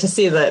daughter to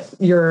see that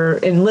you're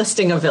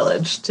enlisting a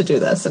village to do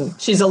this. And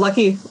she's a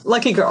lucky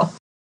girl.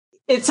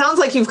 It sounds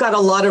like you've got a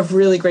lot of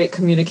really great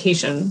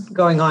communication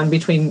going on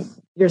between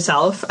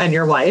yourself and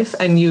your wife,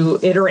 and you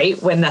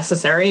iterate when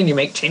necessary and you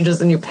make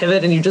changes and you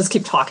pivot and you just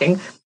keep talking.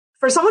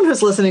 For someone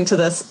who's listening to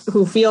this,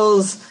 who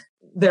feels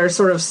they're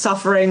sort of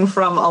suffering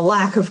from a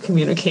lack of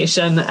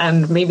communication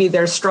and maybe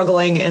they're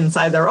struggling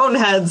inside their own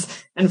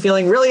heads and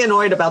feeling really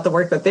annoyed about the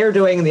work that they're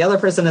doing and the other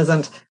person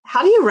isn't,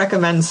 how do you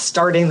recommend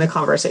starting the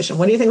conversation?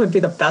 What do you think would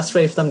be the best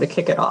way for them to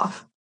kick it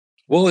off?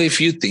 Well,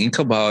 if you think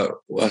about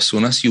as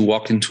soon as you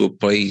walk into a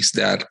place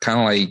that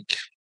kind of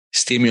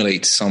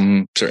stimulates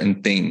some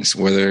certain things,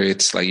 whether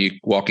it's you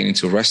walking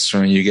into a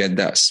restaurant, you get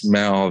that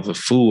smell of the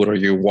food, or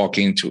you're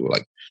walking into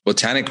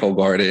botanical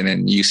garden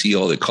and you see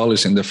all the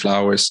colors in the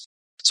flowers.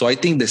 So I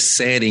think the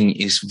setting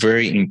is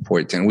very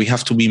important. We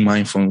have to be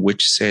mindful in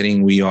which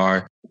setting we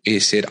are.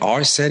 Is it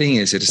our setting?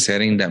 Is it a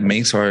setting that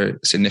makes our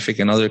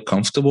significant other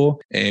comfortable?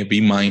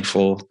 Be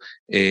mindful.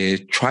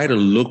 Try to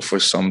look for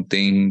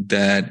something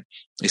that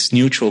is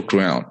neutral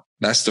ground.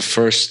 That's the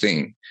first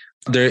thing.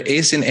 There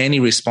isn't any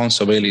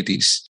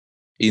responsibilities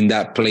in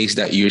that place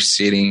that you're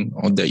sitting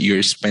or that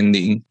you're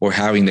spending or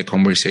having the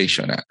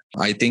conversation at.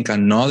 I think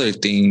another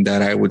thing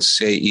that I would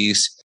say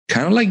is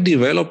kind of like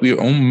develop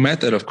your own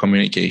method of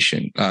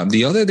communication.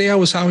 The other day I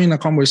was having a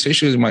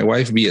conversation with my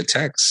wife via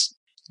text.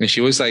 And she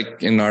was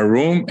like in our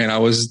room and I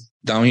was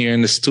down here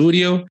in the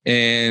studio.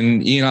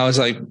 And, I was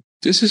like,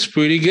 this is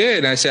pretty good.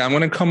 And I said, I'm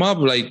going to come up,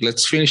 like,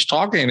 let's finish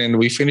talking. And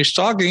we finished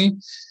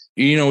talking.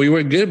 We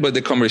were good, but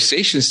the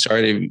conversation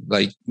started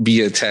like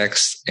via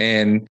text.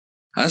 And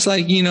I was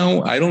like,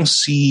 I don't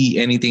see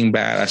anything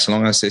bad as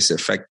long as it's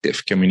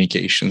effective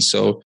communication.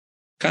 So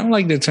kind of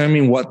like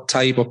determine what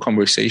type of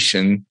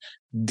conversation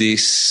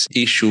this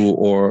issue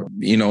or,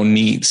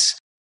 needs.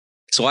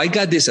 So I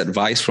got this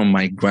advice from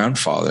my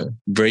grandfather,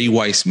 very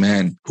wise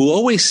man, who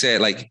always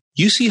said, like,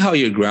 you see how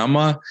your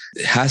grandma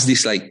has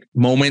these like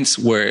moments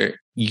where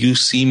you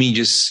see me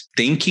just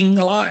thinking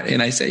a lot.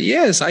 And I said,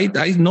 yes, I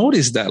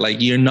noticed that, like,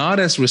 you're not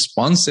as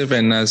responsive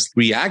and as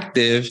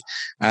reactive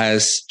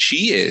as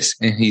she is.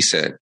 And he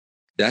said,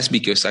 that's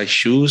because I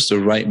choose the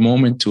right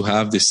moment to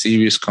have the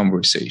serious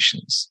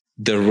conversations.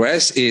 The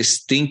rest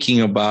is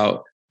thinking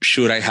about,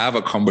 should I have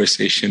a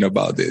conversation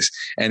about this?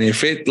 And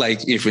if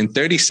in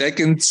 30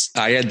 seconds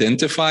I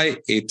identify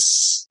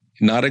it's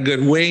not a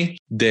good way,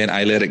 then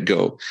I let it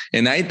go.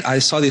 And I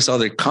saw this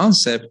other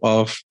concept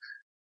of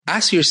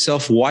ask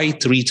yourself why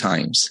 3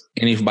 times.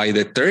 And if by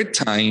the 3rd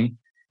time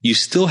you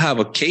still have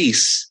a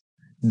case,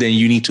 then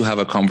you need to have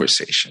a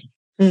conversation.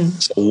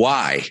 So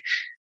why?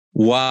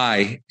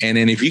 And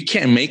then if you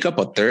can't make up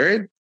a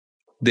 3rd,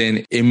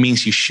 then it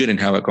means you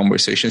shouldn't have a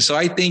conversation. So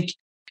I think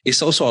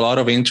it's also a lot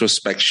of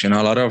introspection,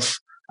 a lot of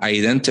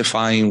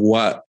identifying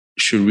what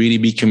should really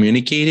be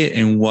communicated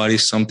and what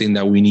is something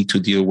that we need to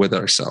deal with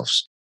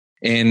ourselves.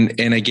 And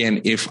again,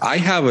 if I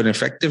have an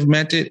effective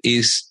method,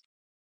 is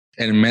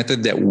a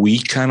method that we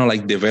kind of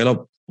like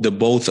develop, the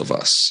both of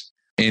us.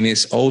 And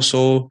it's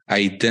also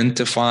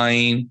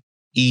identifying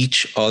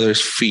each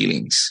other's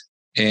feelings.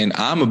 And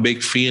I'm a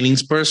big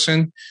feelings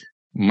person.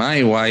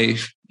 My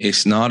wife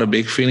is not a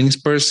big feelings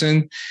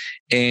person.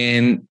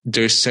 And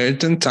there's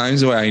certain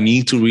times where I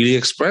need to really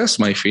express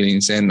my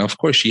feelings. And of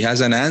course, she has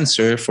an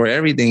answer for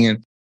everything.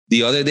 And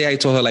the other day I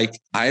told her, like,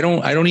 I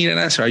don't need an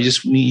answer. I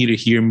just need you to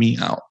hear me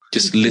out.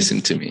 Just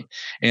listen to me.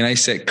 And I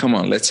said, come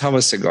on, let's have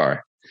a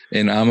cigar.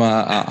 And I'm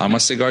a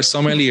cigar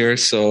sommelier.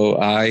 So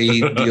I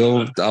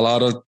deal a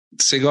lot of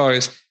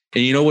cigars.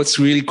 And you know what's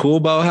really cool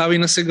about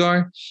having a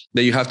cigar?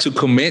 That you have to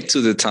commit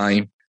to the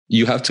time.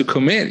 You have to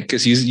commit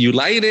because you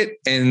light it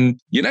and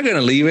you're not going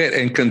to leave it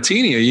and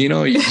continue.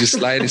 You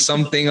just light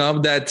something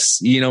up that's,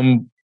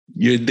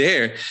 you're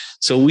there.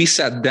 So we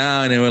sat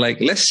down and we're like,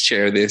 let's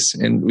share this.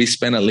 And we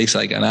spent at least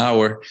like an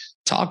hour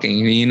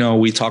talking.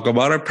 We talk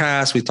about our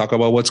past, we talk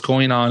about what's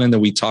going on, and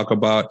then we talk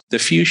about the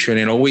future. And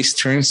it always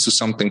turns to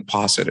something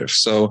positive.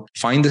 So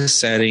find the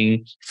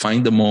setting,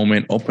 find the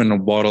moment, open a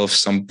bottle of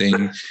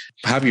something,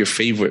 have your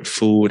favorite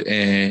food,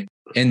 and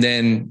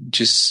then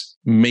just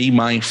be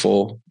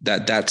mindful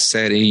that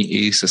setting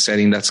is a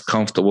setting that's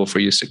comfortable for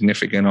your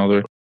significant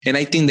other. And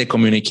I think the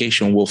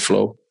communication will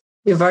flow.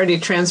 You've already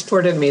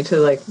transported me to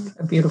like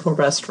a beautiful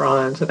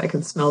restaurant and I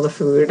can smell the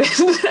food.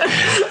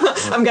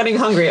 I'm getting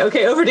hungry.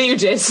 Okay, over to you,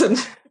 Jason.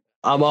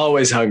 I'm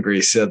always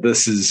hungry. So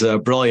this is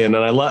brilliant.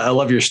 And I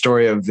love your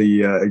story of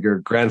your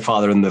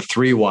grandfather and the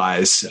 3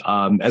 whys.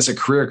 As a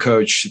career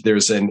coach,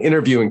 there's an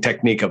interviewing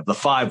technique of the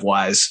 5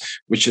 whys,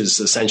 which is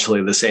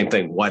essentially the same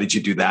thing. Why did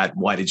you do that?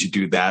 Why did you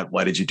do that?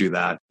 Why did you do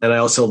that? And I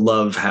also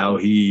love how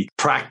he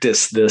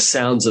practiced the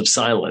sounds of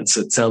silence.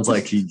 It sounds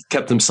like he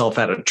kept himself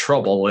out of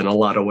trouble in a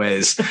lot of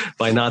ways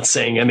by not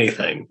saying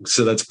anything.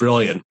 So that's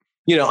brilliant.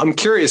 I'm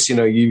curious,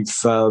 you've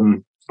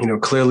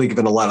clearly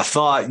given a lot of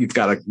thought. You've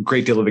got a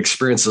great deal of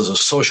experience as a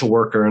social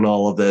worker and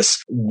all of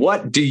this.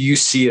 What do you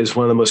see as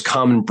one of the most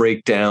common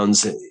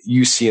breakdowns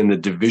you see in the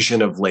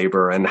division of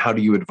labor, and how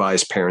do you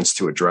advise parents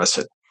to address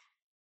it?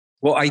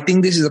 Well, I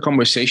think this is a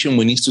conversation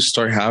we need to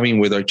start having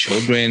with our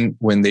children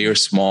when they are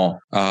small,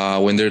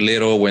 when they're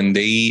little, when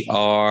they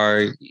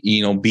are,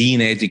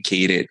 being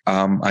educated.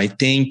 I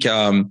think,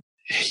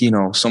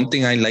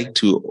 something I like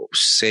to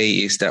say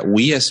is that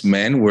we as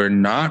men were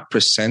not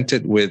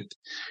presented with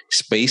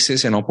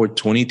spaces and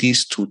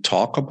opportunities to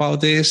talk about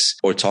this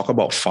or talk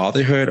about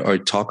fatherhood or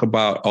talk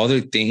about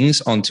other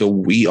things until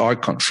we are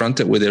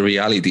confronted with the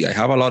reality. I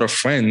have a lot of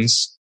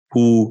friends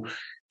who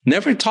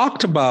never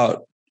talked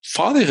about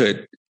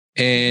fatherhood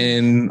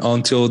and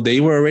until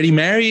they were already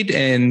married,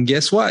 and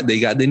guess what? They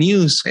got the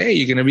news. Hey,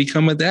 you're going to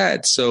become a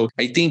dad. So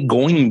I think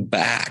going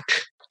back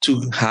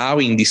to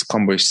having these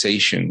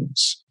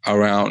conversations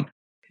around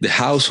the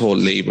household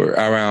labor,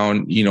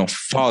 around,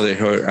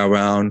 fatherhood,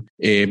 around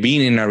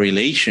being in a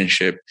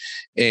relationship,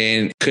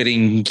 and could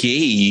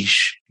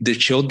engage the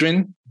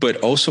children, but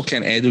also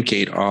can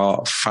educate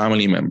our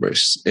family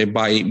members.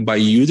 By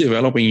you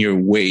developing your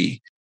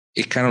way,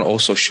 it kind of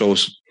also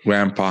shows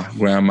grandpa,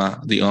 grandma,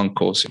 the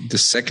uncles, the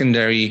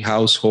secondary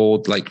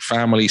household, like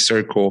family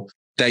circle,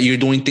 that you're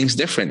doing things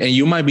different. And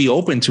you might be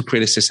open to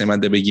criticism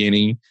at the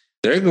beginning.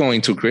 They're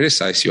going to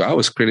criticize you. I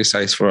was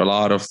criticized for a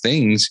lot of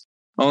things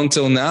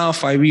until now,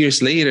 5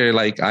 years later.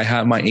 Like, I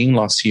had my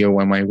in-laws here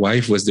when my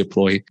wife was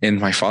deployed, and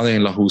my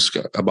father-in-law, who's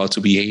about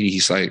to be 80,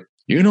 he's like,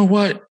 you know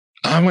what?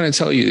 I'm going to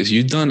tell you this.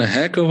 You've done a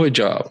heck of a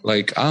job.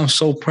 Like, I'm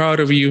so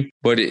proud of you.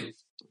 But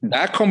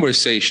that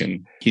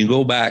conversation, you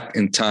go back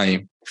in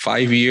time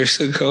 5 years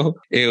ago,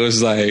 it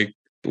was like,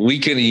 we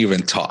couldn't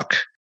even talk.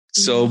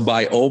 So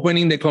by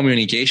opening the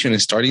communication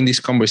and starting these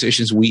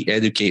conversations, we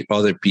educate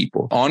other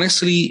people.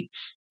 Honestly,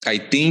 I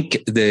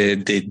think the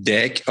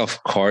deck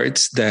of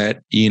cards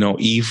that,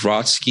 Eve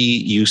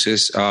Rodsky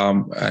uses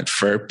at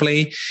Fair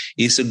Play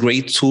is a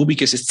great tool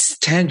because it's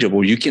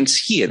tangible. You can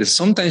see it. And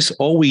sometimes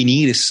all we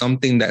need is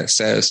something that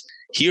says,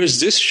 here's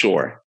this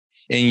shore.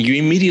 And you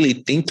immediately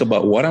think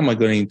about, what am I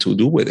going to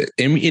do with it?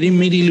 And it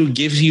immediately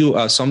gives you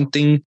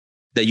something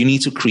that you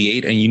need to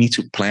create and you need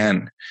to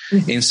plan.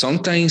 Mm-hmm. And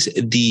sometimes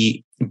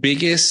the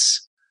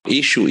biggest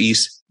issue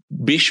is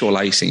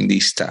visualizing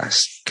these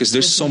tasks, because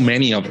there's so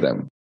many of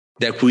them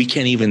that we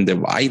can't even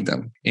divide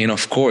them. And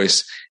of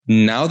course,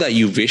 now that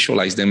you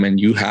visualize them and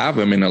you have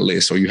them in a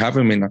list or you have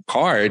them in a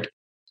card,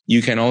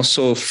 you can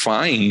also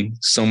find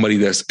somebody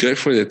that's good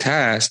for the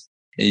task.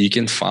 And you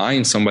can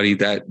find somebody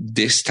that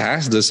this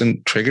task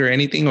doesn't trigger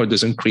anything or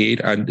doesn't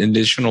create an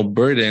additional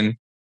burden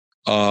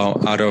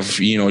out of,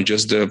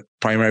 just the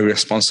primary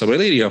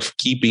responsibility of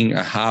keeping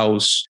a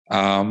house,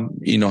 how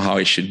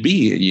it should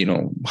be,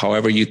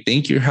 however you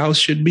think your house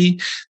should be,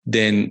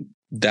 then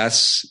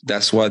that's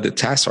what the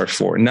tasks are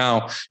for.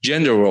 Now,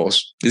 gender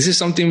roles. This is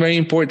something very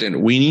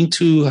important. We need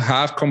to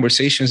have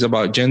conversations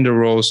about gender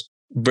roles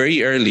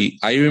very early.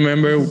 I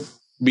remember,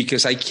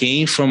 because I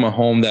came from a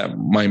home that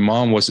my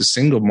mom was a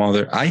single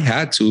mother, I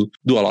had to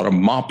do a lot of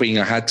mopping.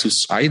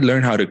 I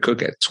learned how to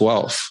cook at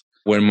 12.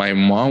 When my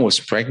mom was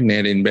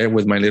pregnant in bed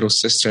with my little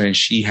sister, and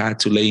she had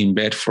to lay in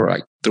bed for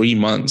like 3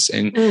 months,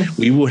 and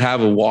we would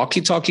have a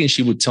walkie-talkie and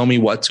she would tell me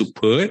what to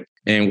put.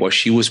 And while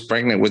she was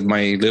pregnant with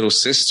my little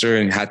sister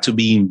and had to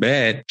be in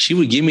bed, she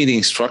would give me the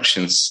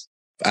instructions.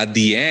 At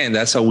the end,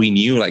 that's how we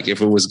knew, like,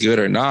 if it was good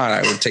or not.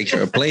 I would take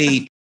her a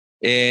plate.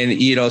 And,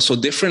 so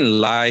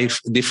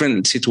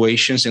different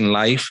situations in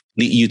life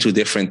lead you to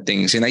different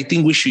things. And I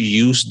think we should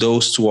use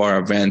those to our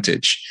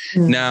advantage.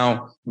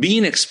 Now,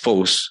 being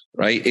exposed,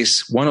 right,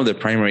 is one of the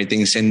primary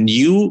things, and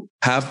you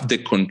have the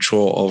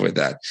control over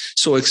that.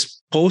 So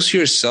expose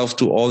yourself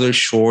to other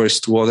chores,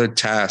 to other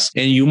tasks,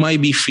 and you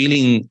might be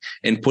feeling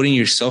and putting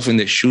yourself in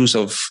the shoes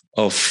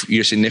of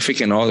your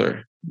significant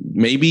other.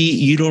 Maybe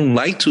you don't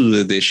like to do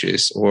the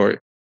dishes,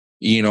 or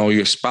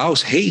your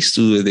spouse hates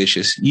to do the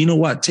dishes. You know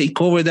what? Take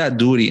over that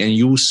duty and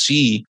you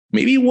see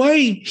maybe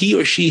why he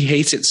or she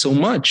hates it so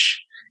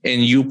much.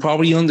 And you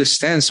probably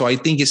understand. So I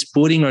think it's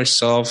putting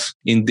ourselves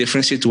in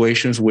different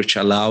situations, which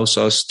allows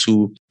us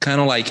to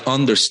kind of like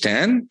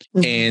understand.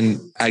 And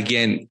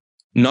again,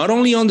 not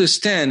only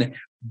understand,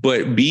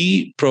 but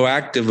be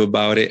proactive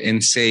about it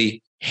and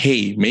say,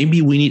 hey,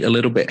 maybe we need a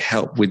little bit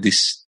help with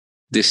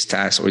this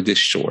task or this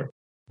chore.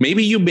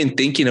 Maybe you've been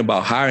thinking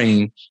about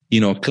hiring,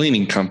 a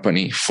cleaning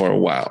company for a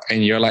while,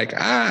 and you're like,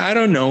 I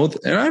don't know.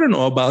 And I don't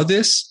know about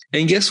this.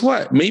 And guess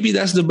what? Maybe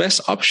that's the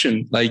best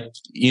option. Like,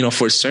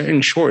 for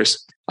certain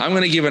chores. I'm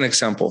going to give an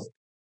example.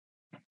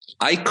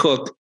 I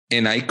cook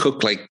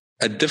like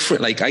a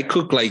different, like I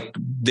cook like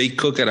they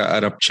cook at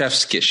a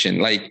chef's kitchen.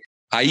 Like,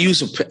 I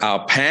use a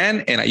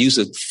pan and I use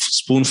a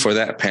spoon for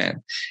that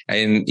pan.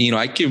 And,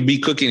 I could be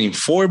cooking in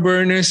 4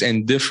 burners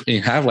and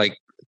have like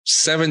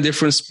 7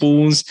 different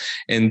spoons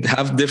and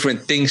have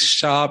different things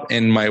chopped.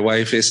 And my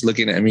wife is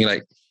looking at me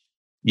like,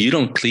 you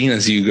don't clean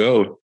as you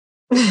go.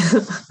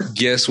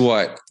 Guess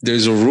what?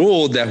 There's a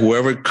rule that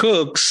whoever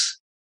cooks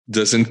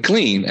doesn't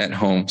clean at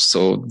home.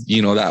 So,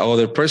 that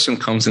other person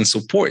comes and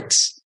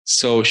supports.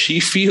 So she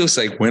feels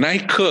like when I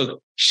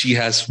cook, she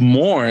has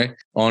more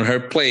on her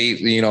plate,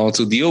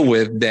 to deal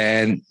with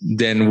than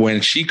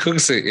when she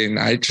cooks it, and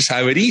I just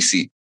have it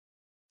easy.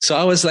 So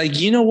I was like,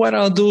 you know what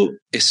I'll do?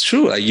 It's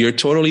true. Like, you're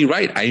totally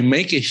right. I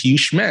make a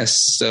huge mess.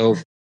 So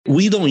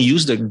we don't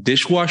use the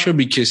dishwasher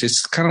because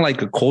it's kind of like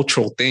a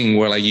cultural thing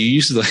where like you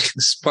use like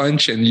the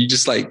sponge and you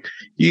just like,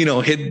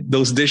 hit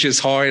those dishes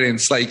hard. And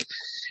it's like,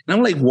 and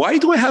I'm like, why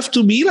do I have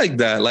to be like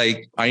that?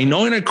 Like, I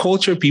know in our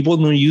culture, people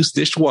don't use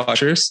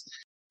dishwashers,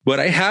 but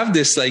I have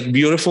this like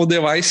beautiful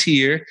device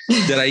here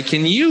that I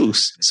can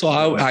use. So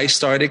I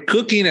started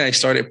cooking and I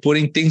started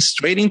putting things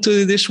straight into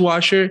the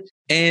dishwasher,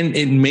 and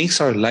it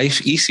makes our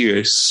life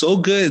easier. So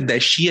good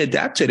that she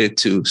adapted it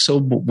to. So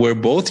we're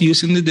both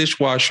using the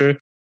dishwasher,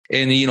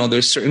 and,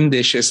 there's certain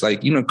dishes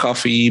like,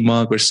 coffee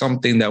mug or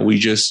something that we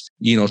just,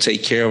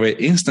 take care of it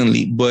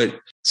instantly. But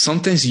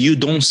sometimes you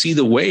don't see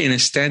the way and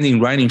it's standing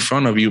right in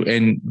front of you.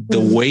 And the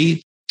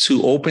way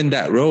to open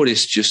that road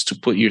is just to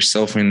put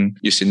yourself in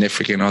your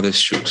significant other's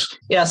shoes.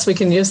 Yes, we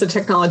can use the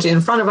technology in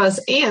front of us,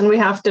 and we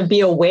have to be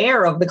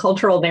aware of the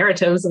cultural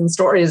narratives and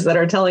stories that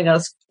are telling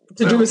us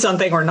to do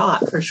something or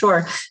not, for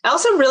sure. I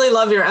also really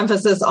love your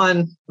emphasis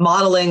on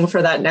modeling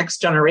for that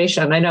next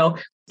generation. I know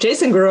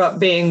Jason grew up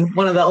being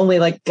one of the only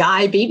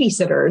guy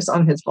babysitters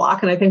on his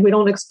block. And I think we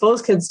don't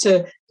expose kids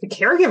to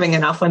caregiving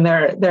enough when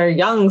they're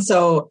young.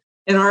 So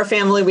in our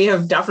family, we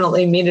have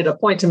definitely made it a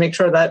point to make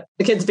sure that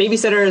the kids'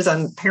 babysitters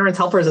and parents,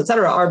 helpers, et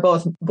cetera, are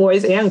both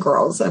boys and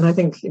girls. And I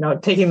think,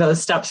 taking those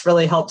steps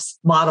really helps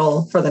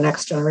model for the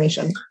next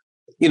generation.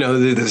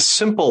 The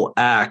simple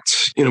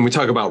act, we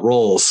talk about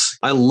roles.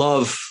 I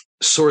love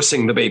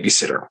sourcing the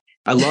babysitter.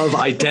 I love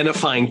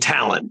identifying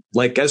talent.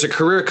 As a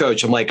career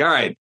coach, I'm like, all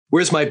right,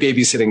 where's my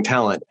babysitting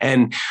talent?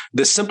 And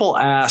the simple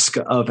ask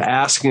of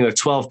asking a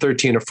 12,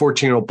 13, or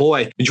 14-year-old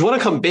boy, do you want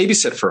to come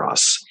babysit for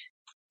us?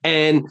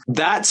 And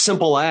that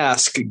simple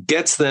ask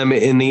gets them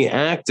in the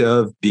act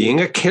of being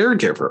a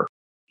caregiver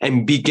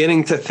and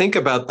beginning to think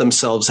about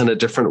themselves in a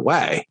different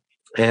way.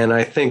 And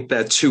I think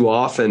that too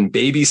often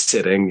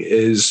babysitting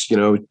is,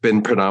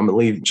 been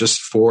predominantly just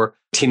for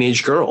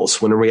teenage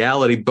girls, when in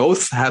reality,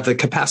 both have the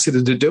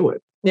capacity to do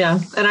it. Yeah.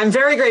 And I'm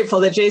very grateful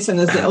that Jason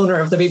is the owner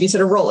of the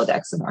babysitter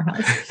Rolodex in our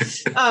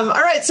house.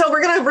 All right. So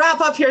we're going to wrap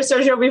up here,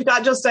 Sergio. We've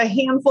got just a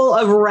handful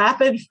of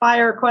rapid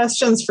fire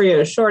questions for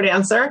you. Short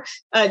answer.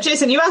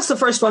 Jason, you asked the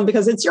first one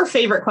because it's your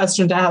favorite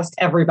question to ask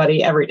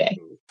everybody every day.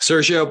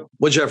 Sergio,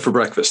 what'd you have for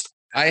breakfast?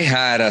 I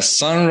had a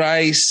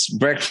sunrise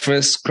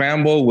breakfast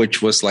scramble,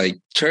 which was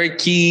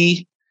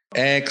turkey,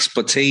 eggs,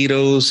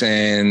 potatoes,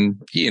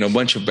 and, a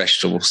bunch of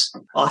vegetables.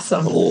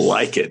 Awesome.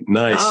 Like it.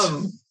 Nice.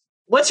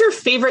 What's your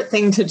favorite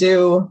thing to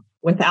do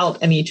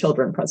without any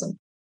children present?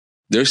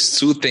 There's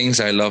two things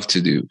I love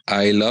to do.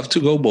 I love to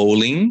go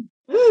bowling.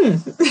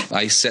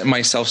 I set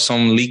myself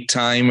some league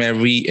time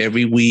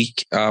every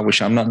week,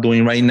 which I'm not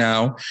doing right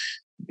now.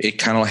 It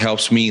kind of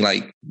helps me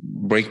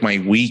break my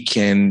week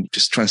and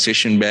just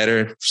transition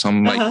better.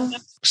 Some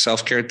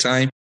self-care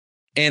time.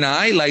 And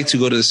I like to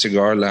go to the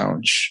cigar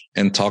lounge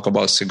and talk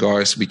about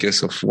cigars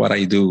because of what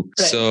I do.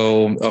 Right.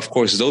 So, of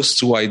course, those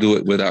two, I do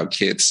it without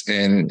kids.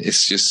 And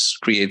it's just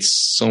creates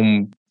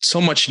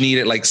so much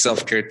needed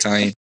self-care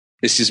time.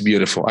 It's just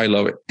beautiful. I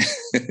love it.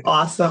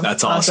 Awesome.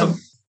 That's awesome.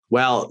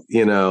 Well,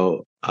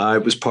 I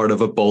was part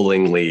of a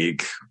bowling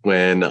league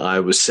when I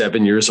was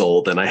 7 years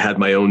old, and I had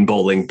my own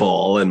bowling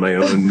ball and my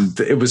own.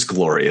 It was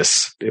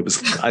glorious.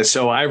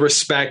 So I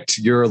respect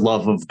your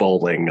love of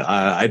bowling.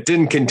 I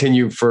didn't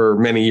continue for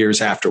many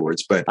years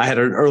afterwards, but I had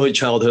an early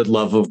childhood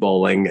love of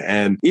bowling.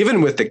 And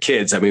even with the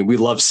kids, we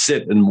love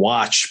sit and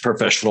watch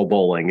professional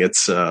bowling.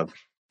 It's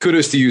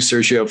kudos to you,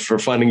 Sergio, for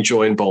finding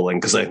joy in bowling,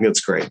 because I think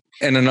it's great.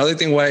 And another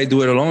thing why I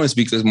do it alone is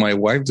because my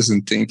wife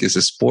doesn't think it's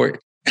a sport.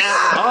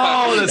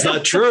 Oh, that's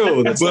not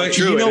true. That's not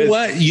true. You know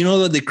what? You know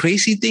what the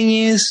crazy thing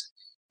is?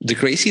 The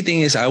crazy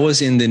thing is I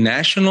was in the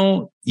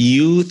national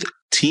youth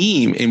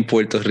team in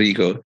Puerto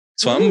Rico.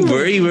 So I'm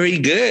very, very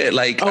good.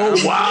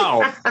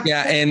 Wow.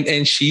 Yeah.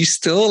 And she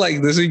still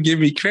doesn't give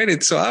me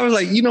credit. So I was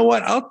like, you know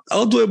what?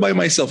 I'll do it by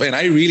myself. And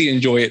I really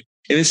enjoy it.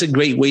 And it's a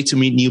great way to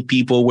meet new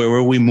people.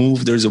 Wherever we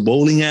move, there's a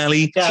bowling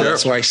alley. Yeah. So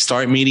that's where I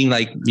start meeting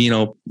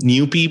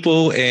new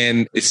people.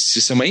 And it's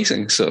just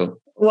amazing. So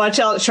watch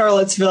out,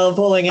 Charlottesville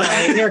bowling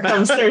alley. Here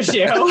comes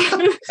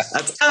Sergio.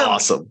 That's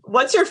awesome.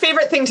 What's your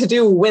favorite thing to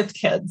do with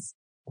kids?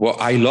 Well,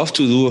 I love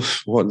to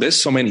do,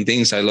 there's so many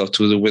things I love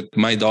to do with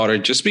my daughter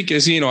just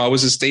because, I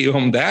was a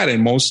stay-at-home dad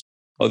and most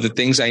of the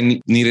things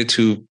I needed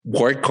to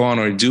work on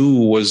or do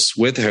was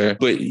with her.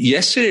 But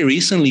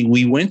recently,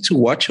 we went to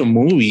watch a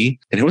movie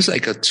and it was a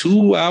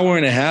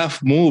 2.5-hour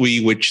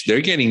movie, which they're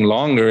getting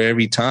longer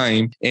every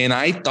time. And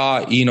I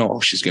thought,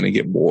 she's going to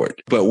get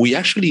bored. But we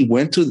actually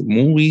went to the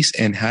movies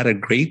and had a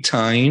great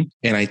time.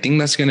 And I think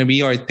that's going to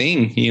be our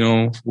thing.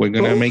 We're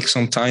going to make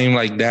some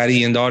time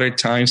daddy and daughter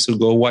times to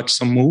go watch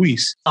some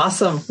movies.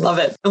 Awesome. Love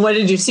it. And what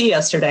did you see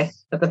yesterday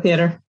at the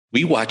theater?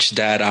 We watched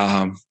that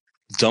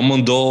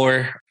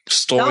Dumbledore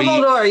story.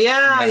 Dumbledore,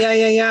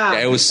 yeah.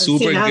 It was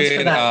super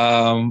good.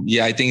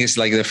 I think it's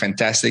the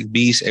Fantastic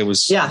Beasts. It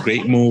was a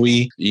great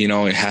movie.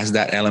 It has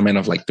that element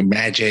of the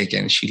magic,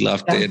 and she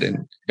loved it,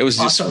 and it was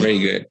just very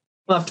good.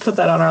 We'll have to put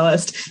that on our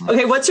list.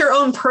 Okay, what's your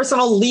own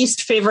personal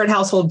least favorite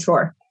household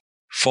chore?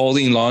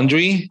 Folding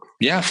laundry.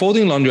 Yeah,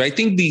 folding laundry. I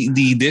think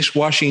the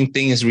dishwashing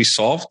thing is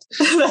resolved.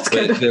 That's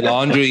good. The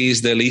laundry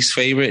is the least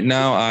favorite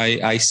now.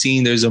 I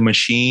seen there's a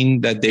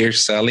machine that they're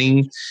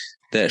selling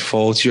that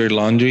folds your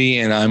laundry,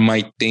 and I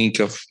might think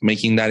of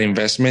making that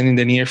investment in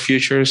the near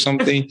future or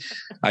something.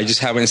 I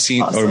just haven't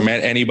seen or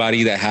met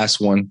anybody that has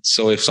one.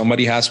 So if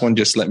somebody has one,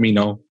 just let me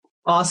know.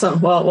 Awesome.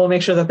 Well, we'll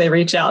make sure that they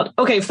reach out.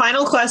 Okay,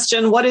 final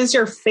question. What is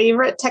your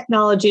favorite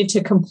technology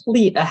to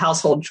complete a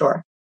household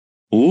chore?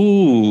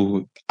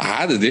 Ooh,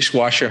 the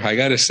dishwasher. I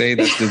got to say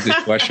that's the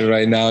dishwasher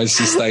right now. It's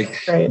just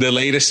the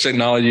latest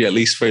technology, at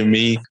least for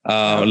me.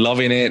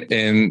 Loving it.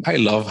 And I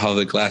love how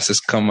the glasses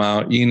come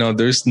out.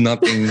 There's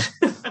nothing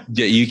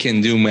you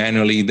can do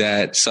manually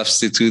that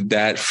substitute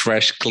that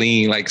fresh,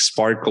 clean, like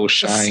sparkle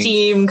shine.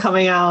 Steam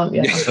coming out.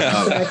 Yeah,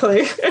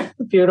 exactly.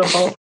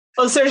 Beautiful.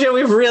 Well, Sergio,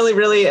 we've really,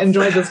 really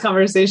enjoyed this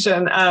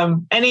conversation.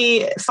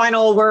 Any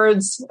final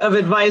words of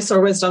advice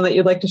or wisdom that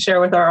you'd like to share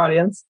with our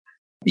audience?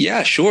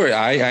 Yeah, sure.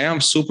 I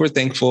am super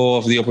thankful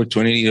of the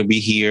opportunity to be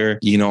here.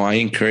 I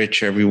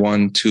encourage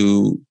everyone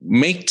to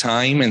make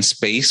time and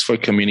space for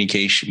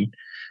communication.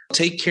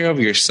 Take care of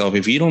yourself.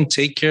 If you don't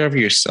take care of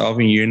yourself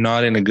and you're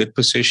not in a good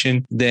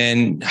position,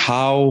 then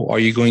how are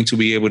you going to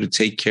be able to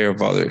take care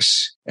of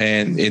others?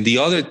 And the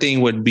other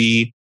thing would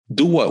be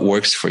do what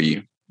works for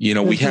you.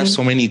 We have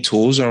so many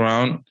tools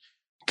around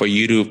for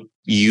you to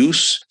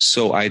use.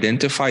 So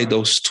identify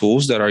those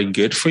tools that are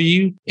good for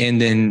you and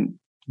then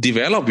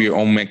develop your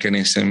own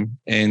mechanism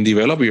and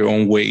develop your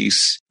own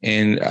ways.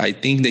 And I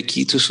think the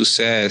key to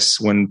success,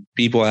 when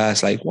people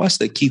ask, like, what's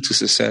the key to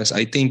success?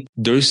 I think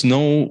there's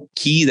no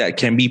key that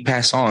can be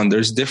passed on.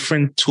 There's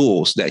different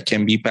tools that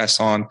can be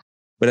passed on.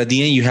 But at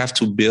the end, you have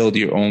to build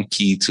your own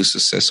key to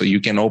success so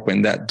you can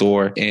open that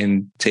door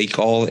and take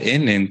all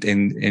in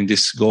and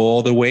just go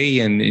all the way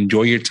and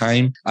enjoy your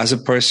time as a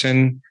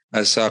person,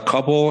 as a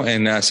couple,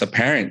 and as a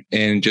parent,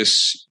 and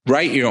just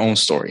write your own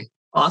story.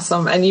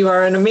 Awesome. And you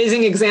are an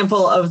amazing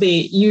example of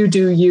the you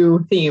do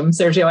you theme.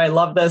 Sergio, I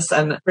love this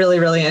and really,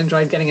 really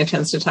enjoyed getting a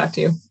chance to talk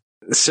to you.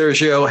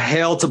 Sergio,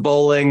 hail to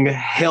bowling,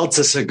 hail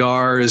to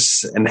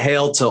cigars, and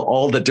hail to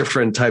all the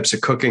different types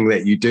of cooking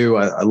that you do.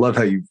 I love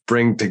how you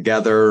bring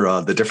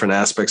together the different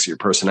aspects of your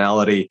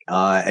personality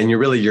and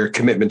your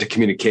commitment to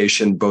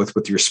communication, both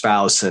with your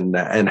spouse and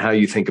how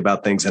you think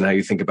about things and how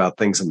you think about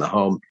things in the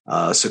home.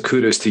 So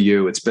kudos to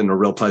you. It's been a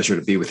real pleasure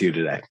to be with you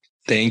today.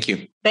 Thank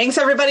you. Thanks,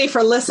 everybody,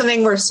 for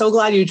listening. We're so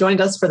glad you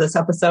joined us for this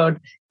episode.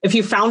 If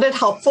you found it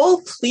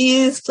helpful,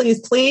 please, please,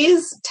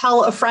 please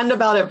tell a friend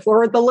about it.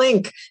 Forward the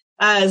link.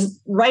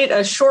 Write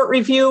a short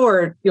review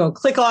or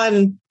click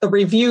on the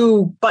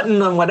review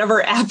button on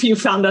whatever app you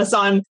found us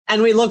on.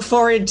 And we look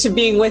forward to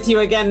being with you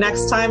again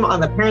next time on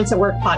the Parents at Work podcast.